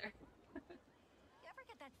together. You ever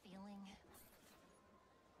get that feeling?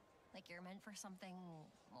 Like you're meant for something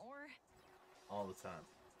more? All the time.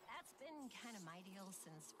 That's been kind of my deal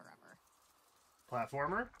since forever.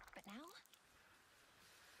 Platformer? But now,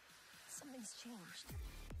 something's changed.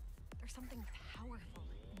 There's something powerful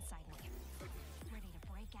inside me. Ready to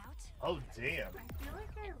break out? Oh, damn. I feel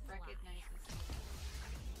like I recognize this.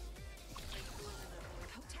 Like whoever the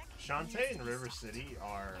voice. Kotek Shantae needs and to be River stopped. City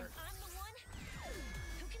are And I'm the one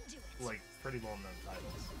who can do it. like pretty well known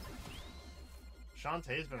titles.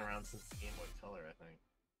 Shantae's been around since the Game Boy Color, I think.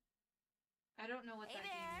 I don't know what Hey that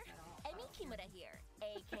game there, is at all. Emi Kimura here,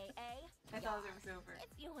 aka. I thought it was over.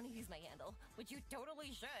 If you want to use my handle, which you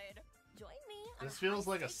totally should, join me. on This feels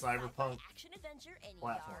like a high-stakes cyberpunk sci-fi action adventure in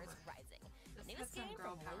platformer. Yars Rising, the This newest has some game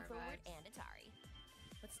girl from power WayForward vibes. and Atari.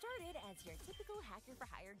 What started as your typical hacker for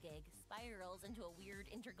hire gig spirals into a weird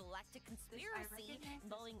intergalactic conspiracy recognize this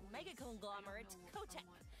involving voice. mega conglomerate I don't know Kotek.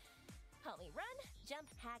 from what. Help me run, jump,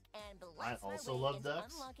 hack, and blast my also way love into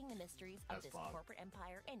ducks. unlocking the mysteries of That's this Bob. corporate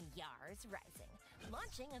empire in Yars Rising.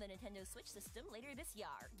 Launching on the Nintendo Switch system later this year.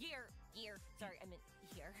 Sorry, I meant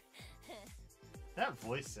year. That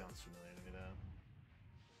voice sounds familiar to me, though.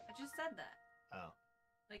 I just said that Oh.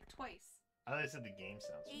 like twice. I thought I said the game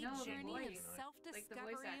sounds A No, the familiar. journey of voice. Like,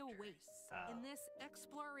 self-discovery actor. awaits Oh. in this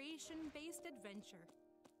exploration-based adventure.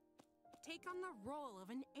 Take on the role of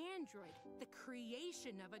an android, the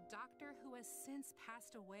creation of a doctor who has since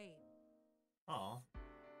passed away. Aw.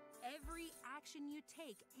 Every action you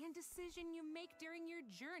take and decision you make during your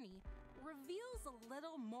journey reveals a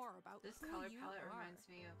little more about This who color you palette are. reminds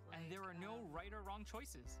me of like. And there are no right or wrong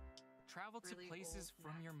choices. Travel to really places old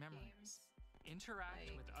from Mac your games. memories. Interact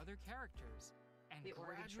like with other characters. And the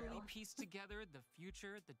Oregon gradually Trail. piece together the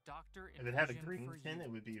future the Doctor If it had a envisioned green for tin, you.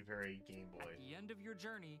 it would be very Game Boy. At the end of your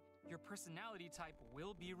journey, your personality type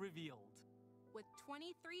will be revealed. With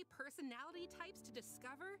 23 personality types to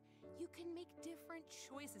discover, you can make different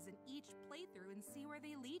choices in each playthrough and see where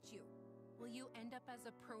they lead you. Will you end up as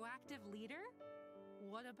a proactive leader?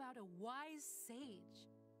 What about a wise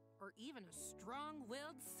sage? Or even a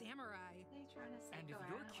strong-willed samurai? They trying to And if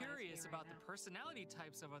you're curious about the personality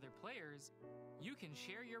types of other players, you can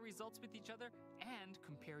share your results with each other and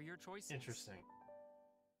compare your choices. Interesting.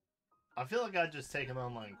 I feel like I'd just take an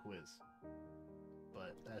online quiz.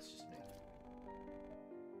 But that's just me.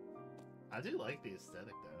 I do like the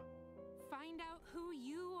aesthetic, though. Find out who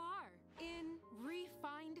you are in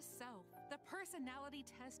Refined Self, The personality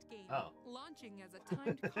test game. Oh. Launching as a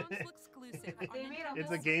timed console exclusive. on They made a Nintendo It's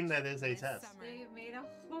a Switch game that is a this test. summer. They made a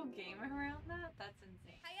whole game around that? That's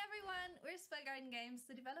insane. Hi everyone, we're Garden Games,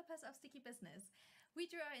 the developers of Sticky Business. We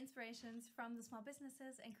drew our inspirations from the small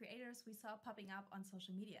businesses and creators we saw popping up on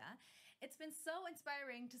social media. It's been so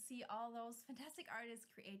inspiring to see all those fantastic artists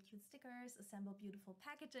create cute stickers, assemble beautiful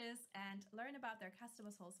packages, and learn about their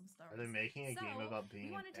customers' wholesome stories. Are they making a game about being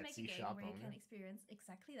we an wanted to make a Etsy game shop where you can owner? experience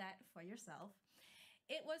exactly that for yourself.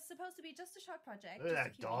 It was supposed to be just a short project, Look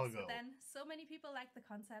at just a that few weeks, doggo. but then so many people liked the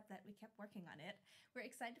concept that we kept working on it. We're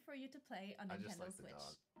excited for you to play on I just Nintendo like the Switch.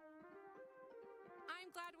 dog. I'm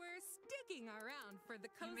glad we're sticking around for the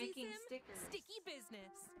You're cozy making sim stickers. Sticky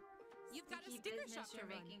Business. You've got a Sticky sticker business, shop to you're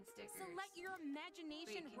run. making stickers. So let your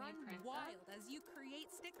imagination Wait, can you run print wild them? as you create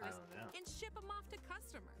I stickers don't know. and ship them off to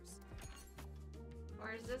customers.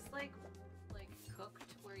 Or is this like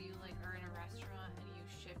cooked where you like are in a restaurant and you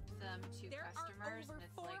ship them to There customers are over and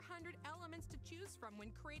it's like 400 elements to choose from when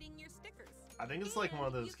creating your stickers. I think it's like one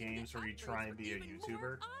of And those you can games get where you try and upgrades be a for even more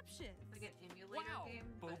YouTuber. options. like an emulator Wow, game.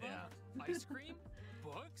 boba, Yeah. ice cream,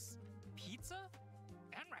 books, pizza,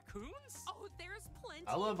 and raccoons? Oh, there's plenty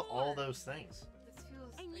I love all more. those things. This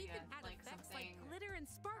feels And you again, can add like effects something like glitter and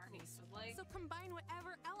Arnie sparkles. would like. So combine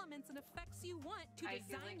whatever elements and effects you want to I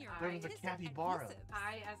feel design like your I- There was a artistic capybara. adhesives.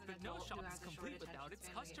 I, as an But no adult shop who is has a short complete attention without its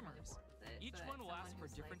span, would get really customers. bored with it, Each but one will someone ask for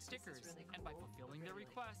who's different like, this is stickers, really and by cool, fulfilling would their really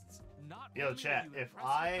like requests, not Yo, only chat, will you if impress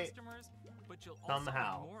your I customers, but you'll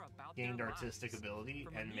somehow also learn more about gained their artistic lives. ability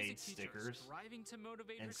From a and made music teacher stickers striving to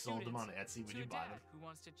motivate and her sold them on students, Etsy, would to you a buy dad them? who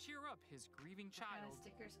wants to cheer up his grieving What kind child. of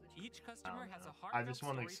stickers would you Each make? I customer don't has a know. heartfelt I just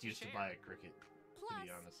want an story excuse to share. buy a Cricut, to Plus,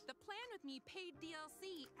 be honest. the Plan With Me paid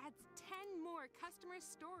DLC adds 10 more customer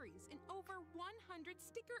stories and over 100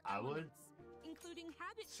 sticker I would. elements, including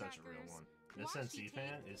habit Such a real trackers, one. This washi NC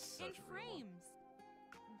fan tape, is such and a real one. frames.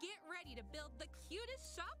 Get ready to build the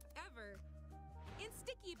cutest shop ever. In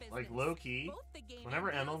Sticky Business, Like, low-key, both the game whenever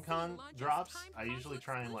and DLC MLCon launches drops, timed I usually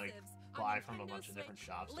console try and like exclusives on buy from a Nintendo bunch of different Switch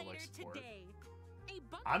shops to like later support. today. A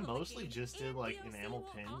bundle I of the mostly game just did and like DLC enamel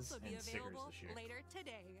will pins also be and stickers available this year. later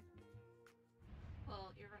today.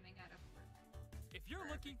 Well, you're running out of work. If you're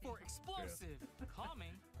for looking for everything. explosive,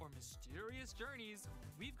 calming, or mysterious journeys,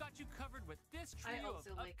 we've got you covered with this I trio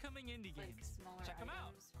also of like upcoming indie like games. smaller Check 'em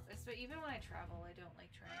out. items. But even when I travel, I don't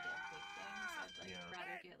like trying to get big things. I'd like Yeah.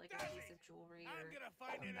 rather get like a piece of jewelry or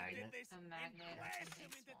A magnet. a magnet or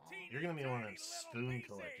something small. You're gonna be one of them spoon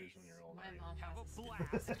collectors when you're older. My mom Have a has a spoon.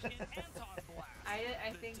 blast in Anton Blast.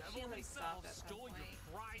 I The think she devil like himself stopped at some stole your point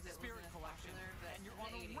Pride 'cause it Spirit wasn't as collection, popular, but and you're in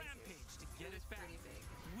on the a 80s, rampage to get it was it back. pretty big.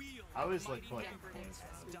 Wield I always the like mighty collecting hammer, coins.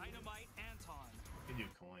 Dynamite Anton. You can do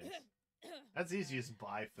coins. That's easy. Just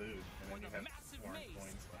buy food and Or then you the have massive foreign maze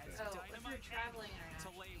coins left as there. Oh, if you're Dynamite traveling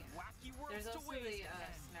Anton to lay internationally, wacky worlds There's to also waste the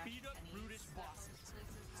and Smash beat up Pennies brutish that bosses. most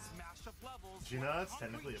places have. Smash up levels. Do you know that's concrete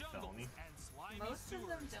technically a jungles felony? and slimy Most of them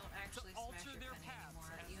sewers don't actually to alter smash your their penny paths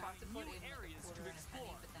anymore. and You have to find put new in like a areas quarter to and a penny,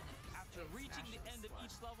 explore. but then it After it reaching the smashes end of slow.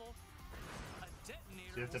 each level, a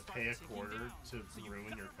detonator So you have to will start pay a ticking quarter down. to So you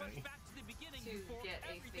ruin your better rush penny? back to the beginning To before get a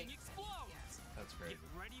everything fake penny, explodes. yeah. That's crazy.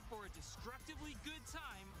 Get ready for a destructively good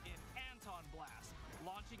time in Anton Blast,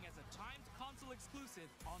 launching as a timed console exclusive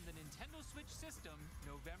on the Nintendo Switch system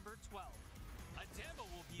November 12th. A demo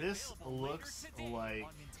will be This available looks later today like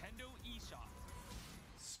on Nintendo eShop.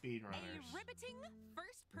 A Speedrunners. riveting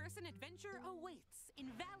first-person adventure awaits in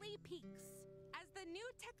Valley Peaks. As the new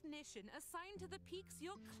technician assigned to the peaks,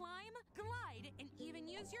 you'll climb, glide, and even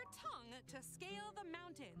use your tongue to scale the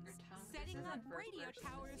mountains, Your tongue? setting This up isn't first radio person,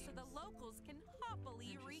 towers it so the seems locals can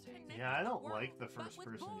happily interesting. reconnect Yeah, I with don't the like world. the But first with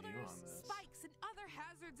person view boulders, on this. spikes, and other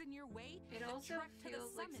hazards in your way, It the also trek to the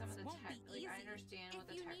feels like some of summits the won't tech. be Like easy. I understand If what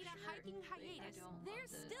the you texture. need a hiking like, I hiatus, don't love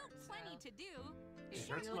there's the still art plenty style. to do. It It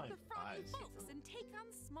hurts Shop my with the froggy eyes. folks and take on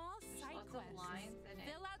small There's side lots of quests. lines and it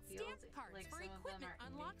Fill out feels stance cards like for some of them equipment are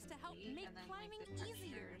unlocks to help incomplete, make and then, climbing like, the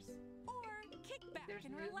easier. textures, Or kick back there's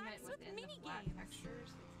and movement relax with within mini the flat games. textures.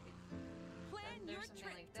 Plan then your there's something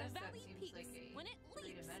trip like to this that Valley seems Peaks like a when it leaps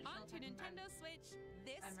three-dimensional onto type of Nintendo Switch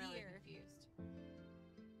this I'm really year. confused.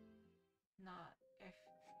 Not if.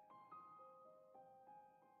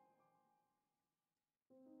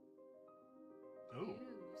 Ooh,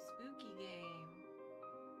 Ooh, spooky game.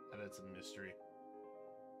 I bet it's a mystery.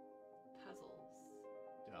 Puzzles.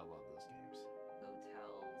 Dude, I love those games.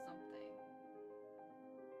 Hotel something.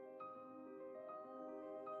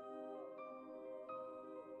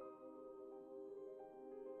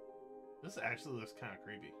 This actually looks kind of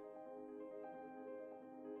creepy.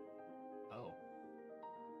 Oh.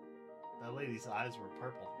 That lady's eyes were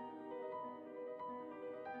purple.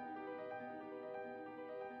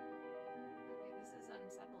 Okay, this is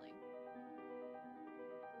unsettling.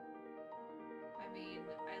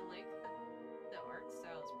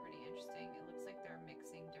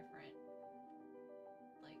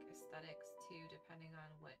 aesthetics too, depending on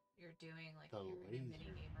what you're doing, like The if you're in a mini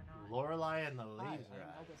laser. game or not. Lorelei and the Hi, laser I'm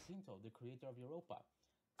eyes. Alberto, the creator of Europa.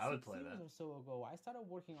 I would 6 play years that. or so ago, I started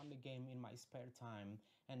working on the game in my spare time,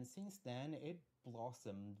 and since then, it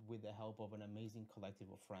blossomed with the help of an amazing collective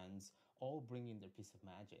of friends, all bringing their piece of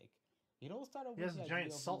magic. It all started He with has the a giant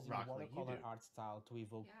idea of salt using rock like you watercolor do. art style to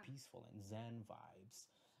evoke Yeah. peaceful and zen vibes.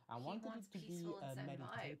 I He wanted wants it to be peaceful and a zen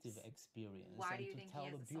meditative vibes. experience Why do and you to think he tell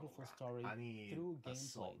has a a salt beautiful rock? story I need through a gameplay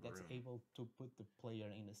salt that's room able to put the player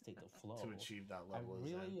in a state of flow. to achieve that I level of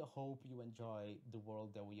really zen. hope you enjoy the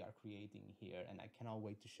world that we are creating here, and I cannot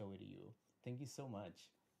wait to show it to you. Thank you so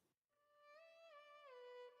much.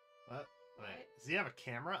 What? Wait, What? does he have a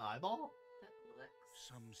camera eyeball? That looks.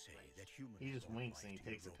 Some say that humans He just brought winks life and he to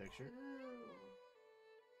takes a Europa. picture. Ooh,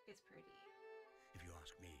 it's pretty. If you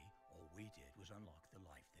ask me, all we did was unlock the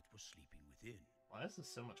life that was sleeping within. Why is this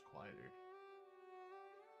so much quieter?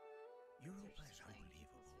 Europa They're is just playing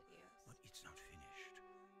people's unbelievable, videos. but it's not finished.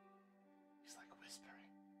 He's like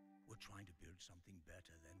whispering. We're trying to build something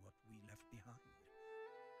better than what we left behind.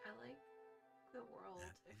 I like the world.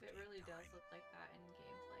 That If will it take really does time. look like that in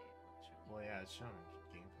gameplay, it looks really Well, yeah, it's showing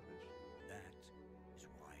game footage. That is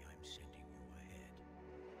why I'm sending you ahead.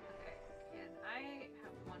 Okay, and I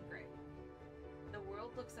have one gripe. The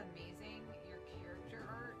world looks amazing. Your character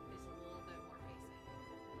art is a little bit more basic.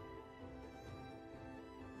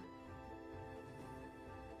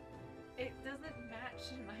 It doesn't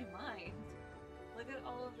match in my mind. Look at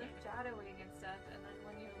all of the shadowing and stuff, and then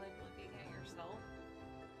when you're like looking at yourself,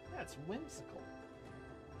 Yeah, it's whimsical.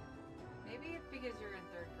 maybe it's because you're in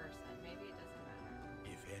third person. Maybe it doesn't matter.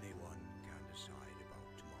 If anyone can decide about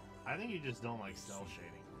tomorrow, I think you just don't like cell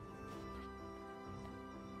shading.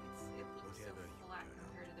 It looks so Whatever you flat turn out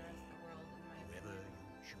compared to the to rest of the world, in my whoever opinion.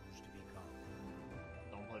 you choose to become,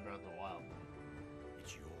 Don't play Breath of the Wild.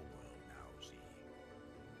 it's your world now, Z.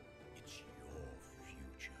 It's your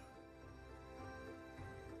future.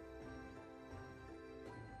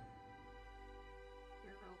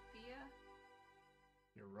 Europa?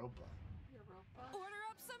 Europa. Europa? Order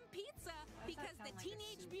up some pizza Why does that because the sound like a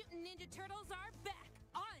Teenage soup? Mutant Ninja Turtles are back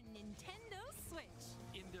on Nintendo Switch.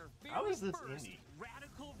 In their How very is this first indie?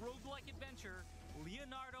 radical roguelike adventure,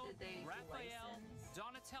 Leonardo, Did they Raphael, license?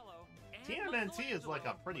 Donatello, and TMNT is like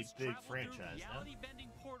a Michelangelo pretty must big travel through franchise, no?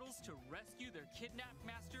 reality-bending portals to rescue their kidnapped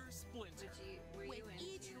master, Splinter. Were With you into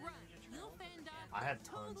each run, Ninja you'll Turtles fend as a off kid? I had a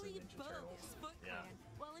tons of totally Ninja bogus Turtles. Foot Yeah. Clan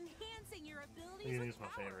while enhancing your abilities He with is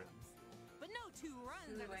my power favorite. ups. But no two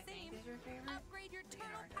runs Who are do the I think same. is your favorite? Upgrade your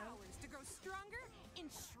turtle Leonardo? powers to grow stronger and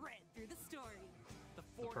shred through the story. The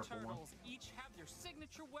four purple one? turtles each have their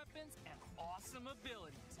signature weapons and awesome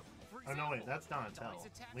abilities. For Oh, no, wait, example, that's Donatello. Donnie's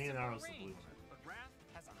attacks Leonardo's are the more blue ranged, one. but Raph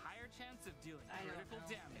has a higher chance of dealing I don't critical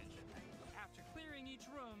know. damage. After clearing each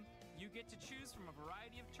room, you get to choose from a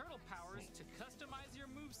variety of turtle powers to customize your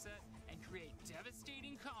moveset and create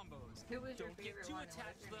devastating combos. Who was your Don't get favorite too one, and what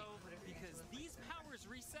attached if your though, name- what if your because answer was these like powers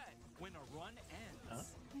reset when a run ends. Huh?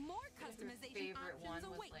 More What if your customization favorite one options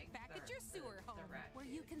was, await like, back the- at your sewer the home, rat where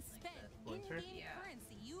you dude, can like spend the- Splinter? in-game Yeah.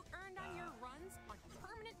 currency you earned on your runs on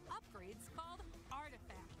permanent upgrades called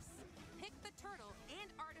artifacts. Pick the turtle and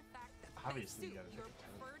artifact that best Obviously, you suit gotta your pick a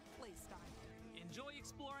turtle. preferred playstyle. Enjoy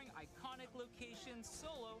exploring iconic locations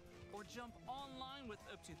solo or jump online with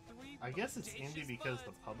up to 3 I guess it's bodacious indie because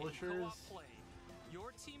the buds in publishers co-op play.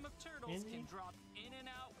 Your team of turtles indie? can drop in and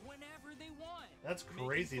out whenever they want. That's making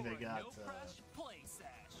crazy for they a got, no-crush play sesh.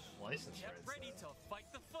 license Get rights ready there. to fight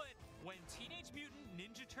the foot when Teenage Mutant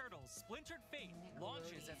Ninja Turtles Splintered Fate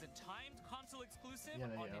launches as a timed console exclusive Yeah,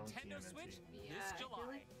 they on own Nintendo TMNT. Switch Yeah, this I feel July.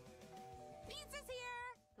 like Pizza's here!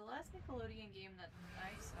 the last Nickelodeon game that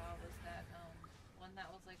I saw was that one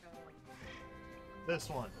that was like a This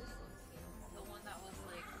one. the one that was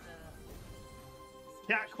like the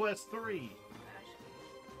Cat Quest 3. Smash game.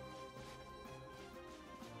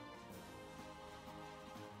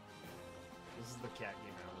 This is the cat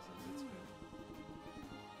game I was in. It's good.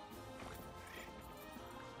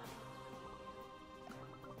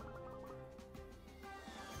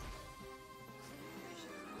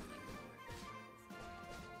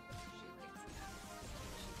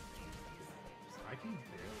 I can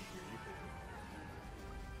barely hear you.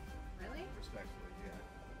 Really? Respectfully, yeah.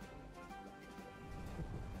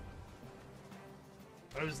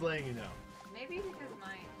 I was letting you know. Maybe because I'm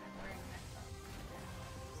wearing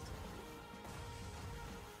headphones.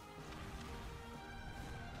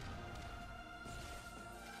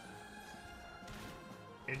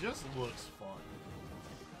 It just looks fun.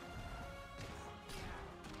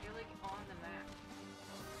 You're like on the map.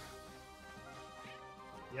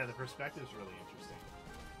 Yeah, the perspective's really interesting.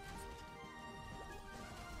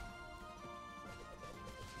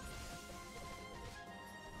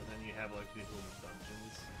 have like these little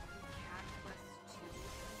dungeons. Cat Quest 2.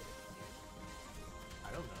 I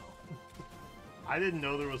don't know. I didn't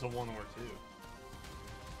know there was a 1 or 2. You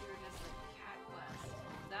were just like Cat Quest.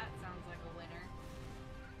 That sounds like a winner.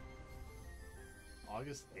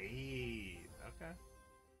 August 8th. Okay.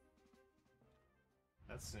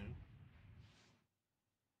 That's soon.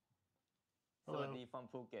 สวัส Hello. ดี from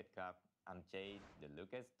Phuket ครับ I'm Jay the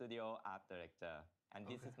Lucas Studio Art Director and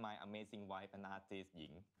this is my amazing wife and artist หญิ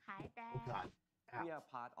ง Hi there. Oh God. We are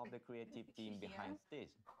part of the creative team behind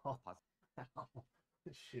stage. Oh.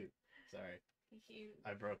 Shoot. Sorry. You,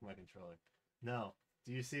 I broke my controller. No. Do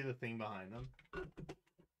you see the thing behind them?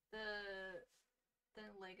 the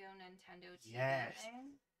Lego Nintendo TV Yes. thing?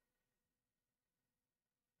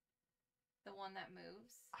 The one that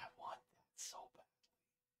moves? I want that so bad.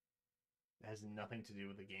 It has nothing to do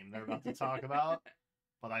with the game they're about to talk about,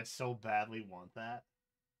 but I so badly want that.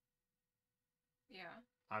 Yeah.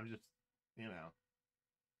 I'm just, you know,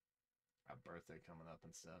 a birthday coming up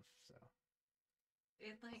and stuff, so.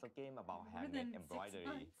 It like It's a game about more handmade than 6 embroidery.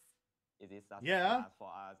 months. It is such Yeah. a chance for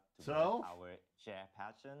us to So? bring our shared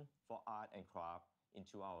passion for art and craft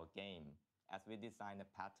into our game as we design a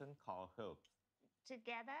pattern called hoops.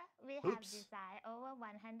 Together, we have Oops. designed over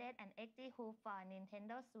 180 hoops for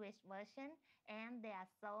Nintendo Switch version, and there are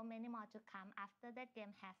so many more to come after the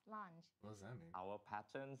game has launched. What does that mean? Our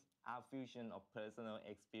patterns are a fusion of personal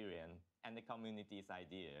experience and the community's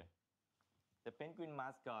idea. The penguin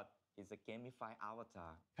mascot is a gamified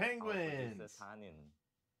avatar. Penguins! Our producer Tanin.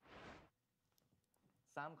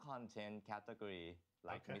 Some content category,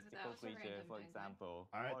 like Okay. mystical That was a creature, random for penguin. example,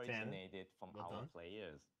 All right, Tanin. originated from Well our done.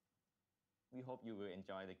 players. We hope you will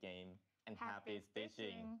enjoy the game and happy Happy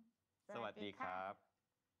stitching. stitching. สวัสดีครับ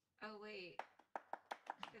Oh wait.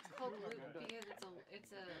 It's called loop because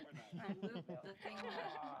it's a loop, the thing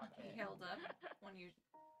that he held up when you're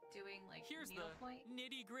doing like Here's the needlepoint.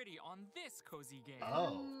 nitty-gritty on this cozy game.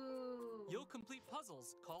 Oh. Ooh. You'll complete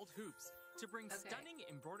puzzles called hoops to bring Okay. stunning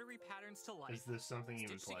embroidery patterns to life. Is this something you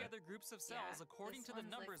would Stitch play? together groups of cells Yeah, according this to the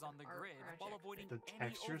one's like numbers an on the art grid while project. avoiding The any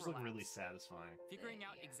textures look really overlaps. satisfying. Figuring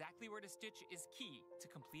out Yeah. exactly where to stitch is key to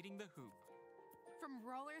completing the hoop. From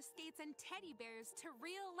roller skates and teddy bears to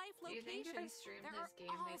real life Do you think if I locations, streamed there this are game,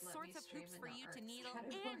 all they'd let sorts me of stream hoops in for the you to arts needle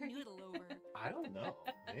and category? noodle over. I don't know.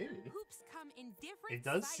 Maybe. Hoops come in different It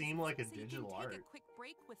does sizes, seem like a so digital you can take art. a quick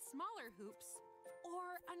break with smaller hoops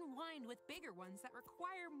or unwind with bigger ones that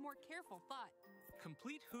require more careful thought.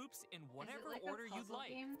 Complete hoops in whatever like a order you'd puzzle like.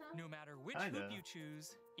 game, though? No matter which Kinda. hoop you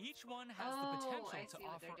choose, each one has the Oh, potential I to see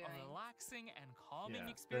what offer they're a doing. relaxing and calming Yeah,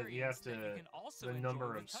 but experience you have that you to. can also The enjoy number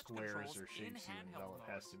with of touch squares controls or in shapes you handheld envelop mode.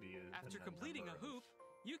 has to be a After a completing a number of- hoop,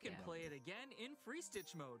 you can Yeah. play it again in free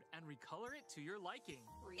stitch mode and recolor it to your liking.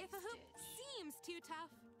 If a hoop seems too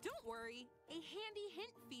tough, don't worry. A handy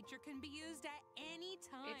hint feature can be used at any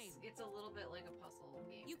time. It's a little bit like a puzzle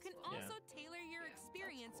game. You as can well. also tailor your Yeah, that's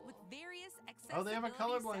experience with cool. various accessibility Oh, they have a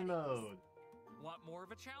colorblind settings. mode. Want more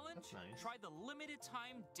of a challenge? That's nice. Try the limited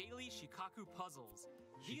time daily Shikaku puzzles.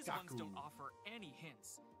 These ones don't offer any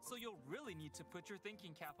hints, so you'll really need to put your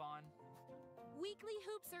thinking cap on. Weekly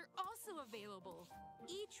hoops are also available.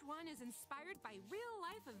 Each one is inspired by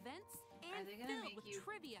real-life events and they gonna filled make with you-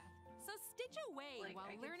 trivia. So stitch away Like, while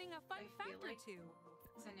I could- learning a fun I feel fact or like- two.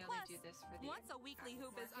 So I know Plus, they do this for the once a weekly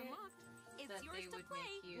hoop is market, unlocked, it's that yours they to would play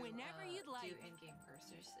make you, whenever you'd like. do in-game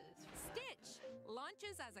purchases. for that. Stitch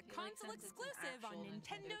launches as a I feel like console since it's an exclusive on actual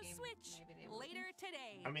Nintendo game, Switch maybe they later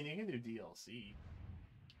today. I mean, you can do DLC,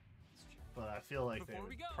 but I feel like they Before would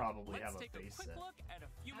we go, probably let's have a take a face quick set. look at a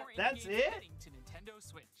few more That's in-game it? adding to Nintendo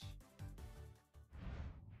Switch.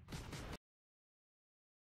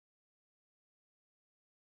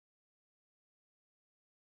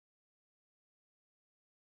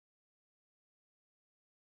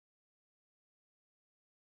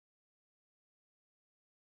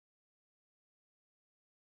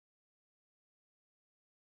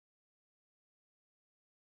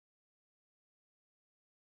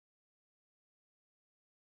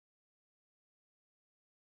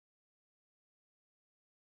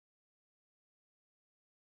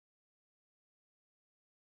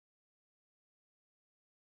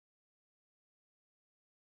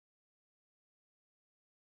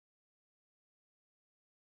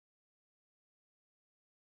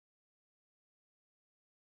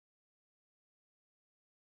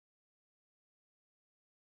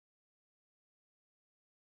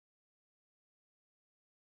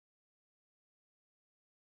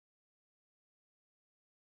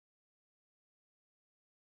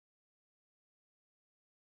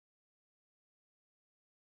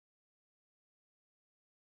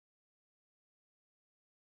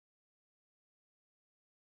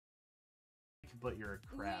 but you're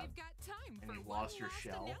a crab. We've got time And for you one lost your last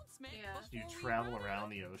shell. announcement You before we travel run around out.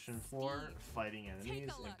 the ocean floor Steve, fighting enemies take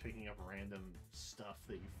a and look. picking up random stuff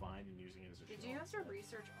that you find and using it as a Did shell you have to instead.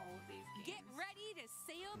 research all of these games? Get ready to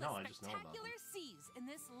sail No, the I just know about spectacular seas in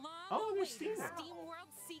this Oh, there's long-awaited SteamWorld.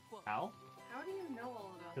 SteamWorld sequel. How? How do you know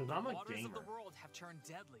all about Because I'm a Waters gamer. of the world have turned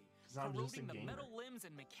deadly, 'Cause I'm just a corroding the gamer. metal limbs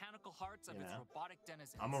and mechanical hearts of its Yeah. robotic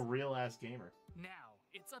denizens. I'm a real ass gamer. Now,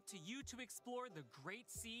 it's up to you to explore the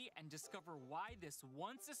Great Sea and discover why this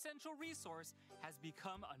once essential resource has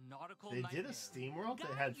become a nautical They nightmare. did a SteamWorld that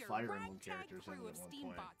Guide had your Fire Emblem ragtag characters in crew it of at one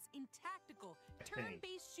point. Steambots in tactical, I think.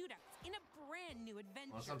 turn-based shootouts in a brand new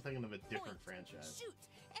adventure. Unless I'm thinking of a different Point, franchise. Shoot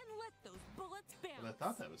and let those bullets bounce. But I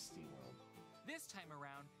thought that was SteamWorld. This time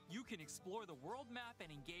around, you can explore the world map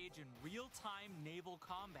and engage in real-time naval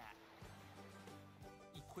combat.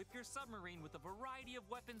 Equip your submarine with a variety of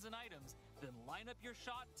weapons and items, then line up your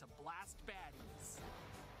shot to blast baddies.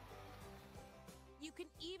 You can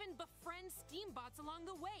even befriend Steambots along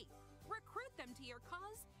the way, recruit them to your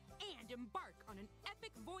cause, and embark on an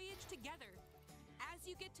epic voyage together. As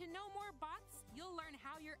you get to know more bots, you'll learn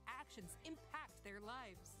how your actions impact their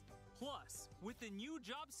lives. Plus, with the new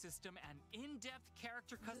job system and in-depth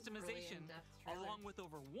character This is really customization, in-depth trailer. along with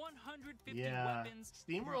over 150 Yeah, weapons,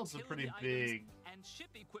 SteamWorld's a pretty utility big items, and ship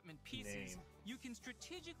equipment pieces, name. you can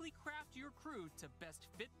strategically craft your crew to best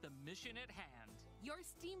fit the mission at hand. Your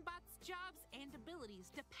Steambots' jobs and abilities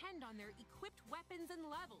depend on their equipped weapons and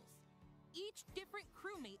levels. Each different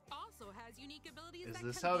crewmate also has unique abilities Is that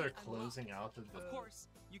this can how be they're unlocked. closing out the Of course,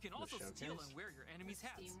 you can the also steal showcase? and wear your enemy's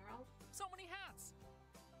hats. SteamWorld? So many hats!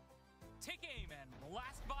 Take aim and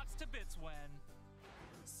blast bots to bits when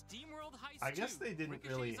SteamWorld Heist I guess 2 they didn't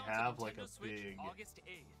ricochets really onto have, like, Nintendo a Switch big- August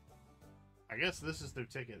 8th. I guess this is their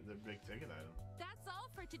ticket, their big ticket item. That's all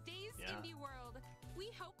for today's Yeah. Indie World.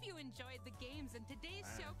 We hope you enjoyed the games in today's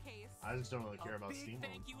showcase. I just don't really care about A big SteamWorld.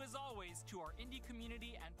 thank you as always to our indie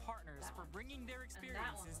community and partners for bringing their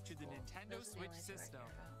experiences to the Nintendo Switch system.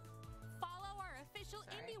 Follow our official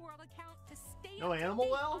Indie World account to stay No up to Animal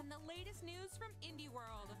date Well? on the latest news from Indie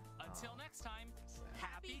World. Until next time,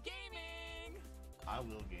 happy gaming! I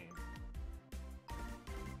will game.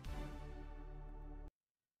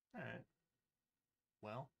 Alright.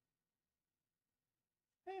 Well.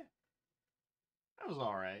 That was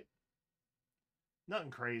alright.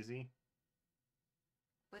 Nothing crazy.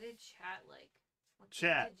 What did chat like? What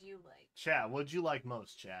Chat. did you like? Chat, what'd you like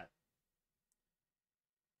most, chat?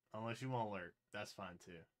 Unless you want to lurk. That's fine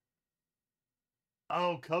too.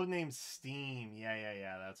 Oh, codename Steam.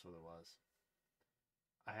 Yeah, that's what it was.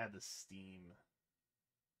 I had the Steam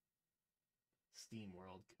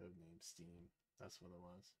World codename Steam. That's what it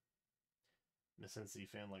was. Miss NC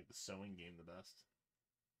fan like the sewing game the best.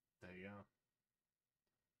 There you go.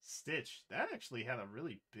 Stitch. That actually had a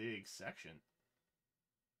really big section.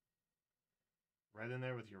 Right in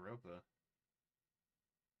there with Europa.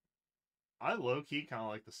 I low-key kind of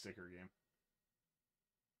like the sticker game.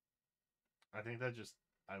 I think that just...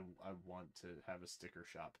 I want to have a sticker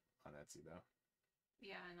shop on Etsy, though.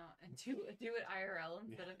 Yeah, I know. And do it IRL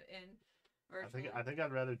instead of in virtual. I think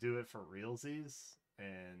I'd rather do it for realsies.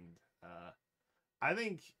 And I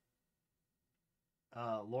think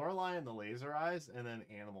Lorelei and the Laser Eyes, and then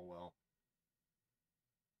Animal Well.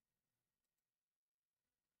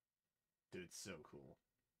 Dude, it's so cool.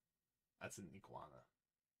 That's an iguana.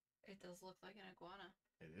 It does look like an iguana.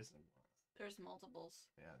 It is an iguana. There's multiples.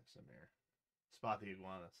 Yeah, there's some here. Spot the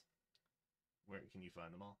iguanas. Where can you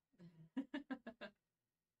find them all?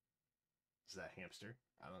 Is that hamster?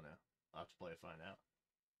 I don't know. I'll have to play to find out.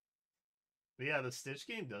 But yeah, the Stitch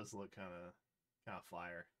game does look kind of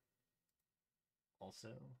fire. Also,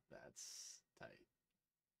 that's tight.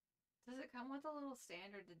 Does it come with a little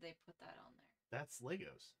stand, or did they put that on there? That's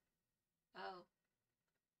Legos. Oh,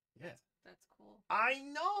 Yeah. that's cool. I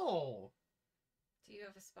know! Do you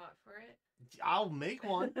have a spot for it? I'll make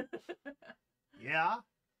one. Yeah.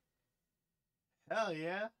 Hell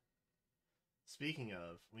yeah. Speaking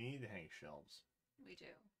of, we need to hang shelves. We do.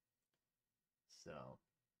 So,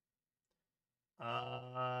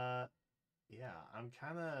 yeah, I'm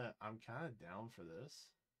kind of down for this.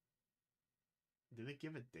 Did it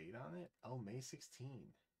give a date on it? Oh, May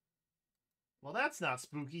 16. Well, that's not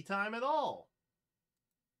spooky time at all.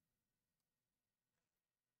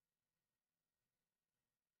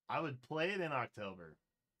 I would play it in October.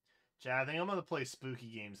 Chad, I think I'm going to play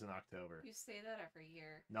spooky games in October. You say that every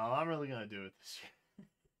year. No, I'm really going to do it this year.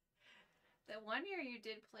 That one year you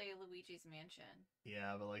did play Luigi's Mansion.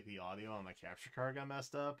 Yeah, but like the audio on my capture card got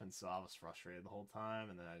messed up, and so I was frustrated the whole time,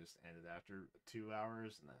 and then I just ended after 2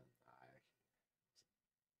 hours, and then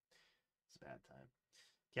it's a bad time.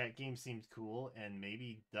 Cat game seemed cool, and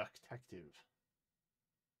maybe Duck-tective.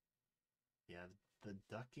 Yeah, the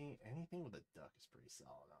duck game, anything with a duck is pretty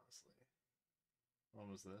solid, honestly. What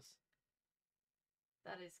was this?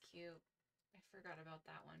 That is cute. I forgot about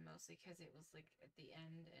that one mostly because it was like at the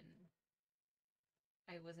end and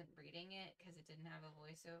I wasn't reading it because it didn't have a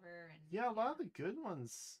voiceover. And yeah, a lot of the good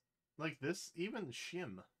ones, like this, even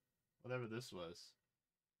Shim, whatever this was.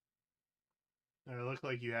 And it looked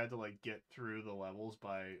like you had to like get through the levels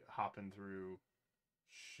by hopping through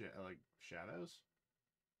like shadows.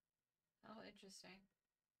 Oh, interesting.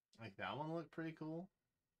 Like that one looked pretty cool.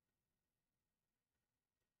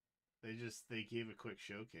 They gave a quick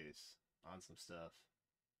showcase on some stuff.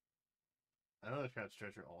 I know the Crab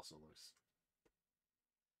Stretcher also looks.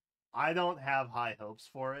 I don't have high hopes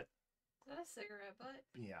for it. Is that a cigarette butt?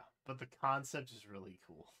 Yeah, but the concept is really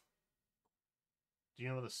cool. Do you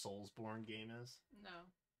know what a Soulsborne game is? No.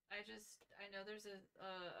 I know there's a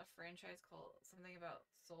franchise called something about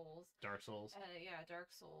souls. Dark Souls? Yeah, Dark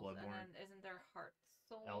Souls. Bloodborne. And then isn't there Heart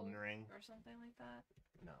Soul? Elden Ring. Or something like that?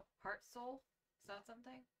 No. Heart Soul? Is that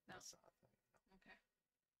something? No. That's not a thing. Okay.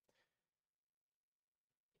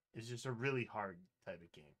 It's just a really hard type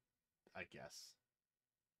of game, I guess.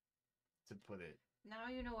 To put it. Now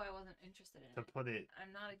you know why I wasn't interested in it. To put it.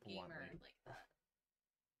 I'm not a gamer bluntly. like that.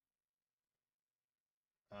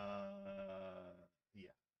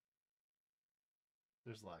 Yeah.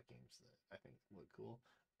 There's a lot of games that I think look cool.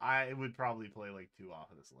 I would probably play like 2 off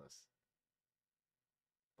of this list.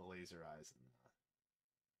 The Laser Eyes and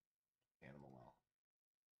Animal Well.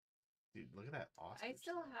 Dude, look at that ostrich. I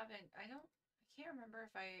still haven't. I can't remember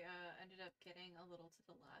if I ended up getting a little to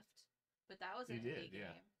the left, but that was an indie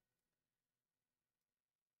game.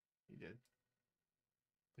 You did.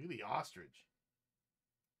 Look at the ostrich.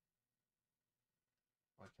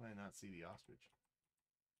 Why can I not see the ostrich?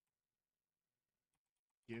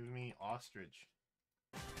 Give me ostrich.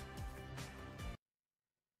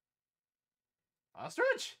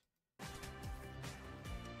 Ostrich!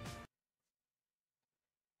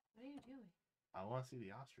 What are you doing? I want to see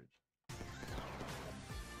the ostrich.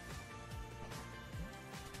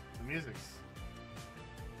 The music's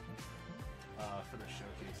for the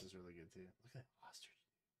showcase is really good too. Look at that ostrich.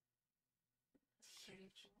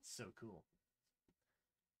 It's so cool.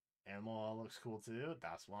 Animal all looks cool too.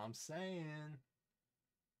 That's what I'm saying.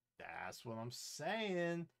 That's what I'm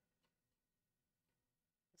saying.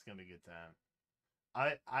 It's gonna be a good time.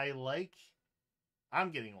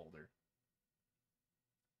 I'm getting older.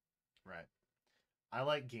 Right. I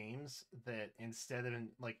like games that instead of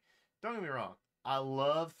like, don't get me wrong, I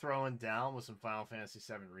love throwing down with some Final Fantasy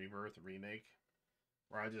VII Rebirth remake,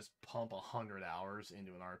 where I just pump 100 hours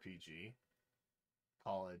into an RPG,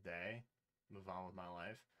 call it a day, move on with my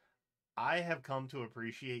life. I have come to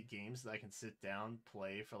appreciate games that I can sit down,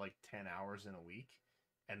 play for like 10 hours in a week,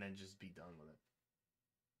 and then just be done with it.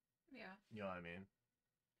 Yeah. You know what I mean?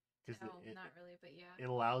 No, not really, but yeah. It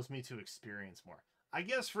allows me to experience more. I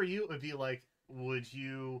guess for you, it would be like, would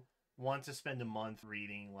you want to spend a month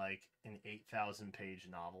reading like an 8,000-page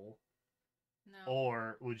novel? No.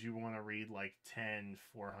 Or would you want to read like 10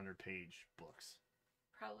 400-page books?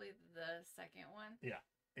 Probably the second one. Yeah.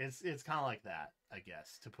 It's kind of like that, I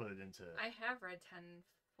guess, to put it into... I have read 10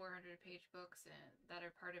 400-page books that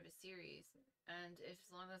are part of a series, and as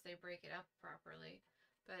long as they break it up properly.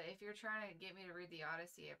 But if you're trying to get me to read the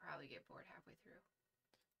Odyssey, I probably get bored halfway through.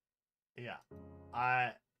 Yeah.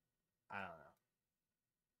 I don't know.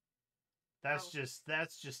 That's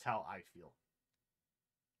just how I feel.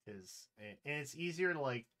 And it's easier to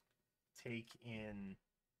like take in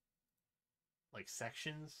like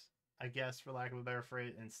sections, I guess, for lack of a better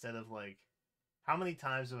phrase, instead of like, how many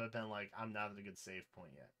times have I been like, I'm not at a good save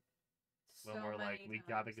point yet? When we're like, we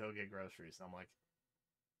gotta go get groceries, and I'm like,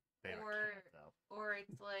 or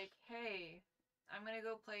it's like, hey, I'm gonna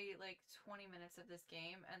go play like 20 minutes of this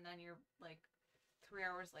game, and then you're like 3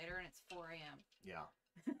 hours later and it's 4 a.m. Yeah.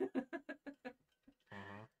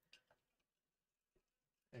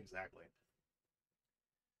 Exactly.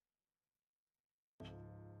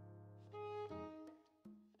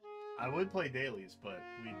 I would play dailies, but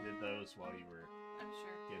we did those while you were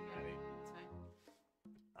getting ready. That's fine.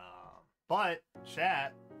 But,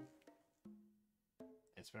 chat,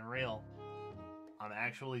 it's been real. I'm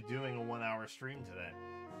actually doing a 1-hour stream today.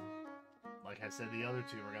 Like I said, the other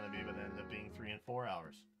two are going to be able to end up being 3 and 4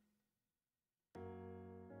 hours.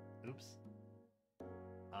 Oops.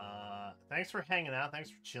 Thanks for hanging out. Thanks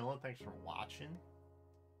for chilling. Thanks for watching.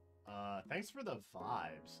 Thanks for the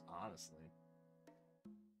vibes, honestly.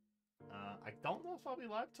 I don't know if I'll be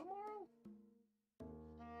live tomorrow.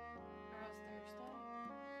 Tomorrow's Thursday.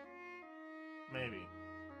 Maybe.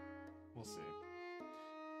 We'll see.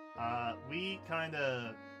 We kind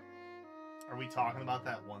of... Are we talking about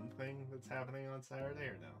that one thing that's happening on Saturday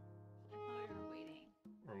or no? Oh, we're waiting.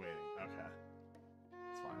 We're waiting. Okay.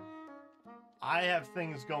 That's fine. I have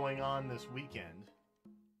things going on this weekend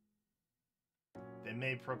that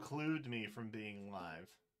may preclude me from being live.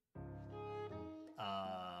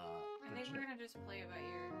 I think we're gonna just play it by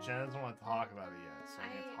ear. Jen doesn't want to talk about it yet, so I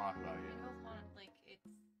can't talk about it We yet. both want, like, it's...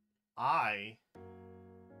 I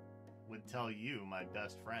would tell you, my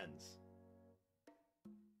best friends,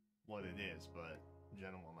 what it is, but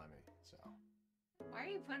Jen won't let me, so. Why are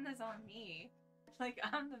you putting this on me? Like,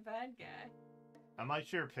 I'm the bad guy. I might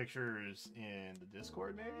share pictures in the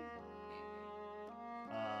Discord, maybe?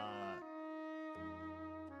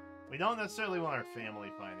 We don't necessarily want our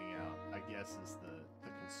family finding out, I guess, is the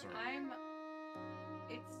concern.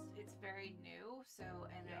 It's very new, so,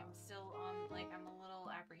 and I'm still on, like, I'm a little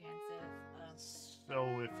apprehensive of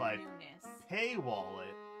So if I newness. paywall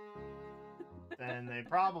it, then they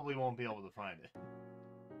probably won't be able to find it.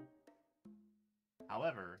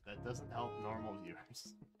 However, that doesn't help normal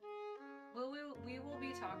viewers. Well, we will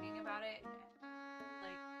be talking about it,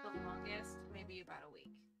 like, the longest, maybe about a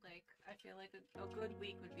week. Like, I feel like a good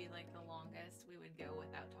week would be, like, the longest we would go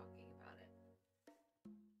without talking about it.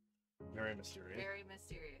 Very mysterious. Very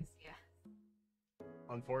mysterious, yeah.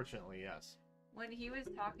 Unfortunately, yes. When he was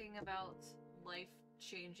talking about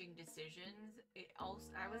life-changing decisions, it also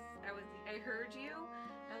I heard you.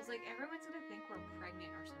 I was like, everyone's gonna think we're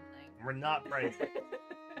pregnant or something. We're not pregnant,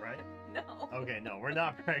 right? No. Okay, no, we're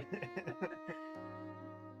not pregnant.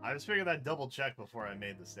 I just figured I'd double check before I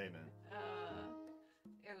made the statement.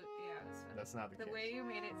 It was fun. That's not the case. The way you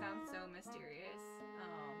made it sound so mysterious,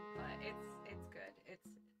 but it's good.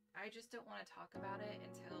 I just don't want to talk about it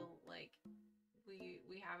until, like,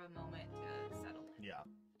 we have a moment to settle in. Yeah.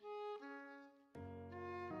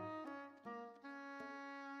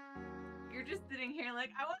 You're just sitting here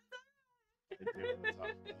like, I want to talk about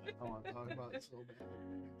it. I want to talk about it so bad.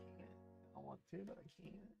 I want to, but I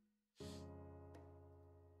can't.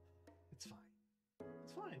 It's fine.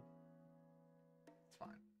 It's fine. It's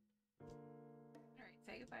fine. Alright,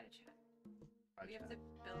 say goodbye to chat. Bye, We have chat. to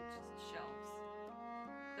build shelves.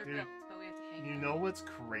 They're Dude, built, but we have to hang You them. know what's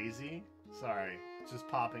crazy? Sorry, just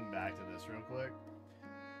popping back to this real quick.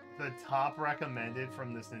 The top recommended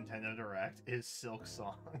from this Nintendo Direct is Silk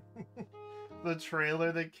Song. The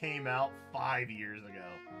trailer that came out 5 years ago.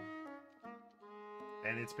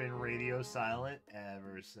 And it's been radio silent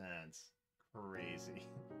ever since. Crazy.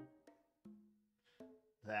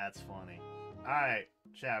 That's funny. Alright,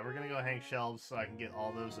 chat, we're gonna go hang shelves so I can get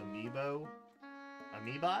all those amiibi?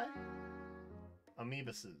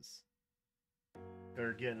 Amoebuses.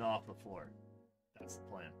 They're getting off the floor. That's the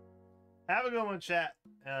plan. Have a good one, chat.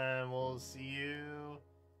 And we'll see you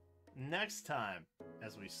next time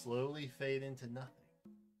as we slowly fade into nothing.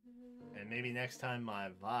 And maybe next time my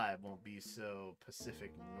vibe won't be so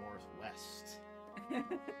Pacific Northwest.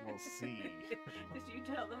 We'll see. Did you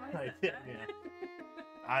tell them I I said did, that? yeah.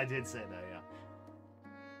 I did say that, yeah.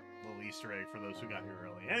 Little Easter egg for those who got here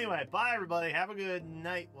early. Anyway, bye everybody. Have a good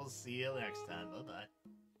night. We'll see you next time. Bye-bye.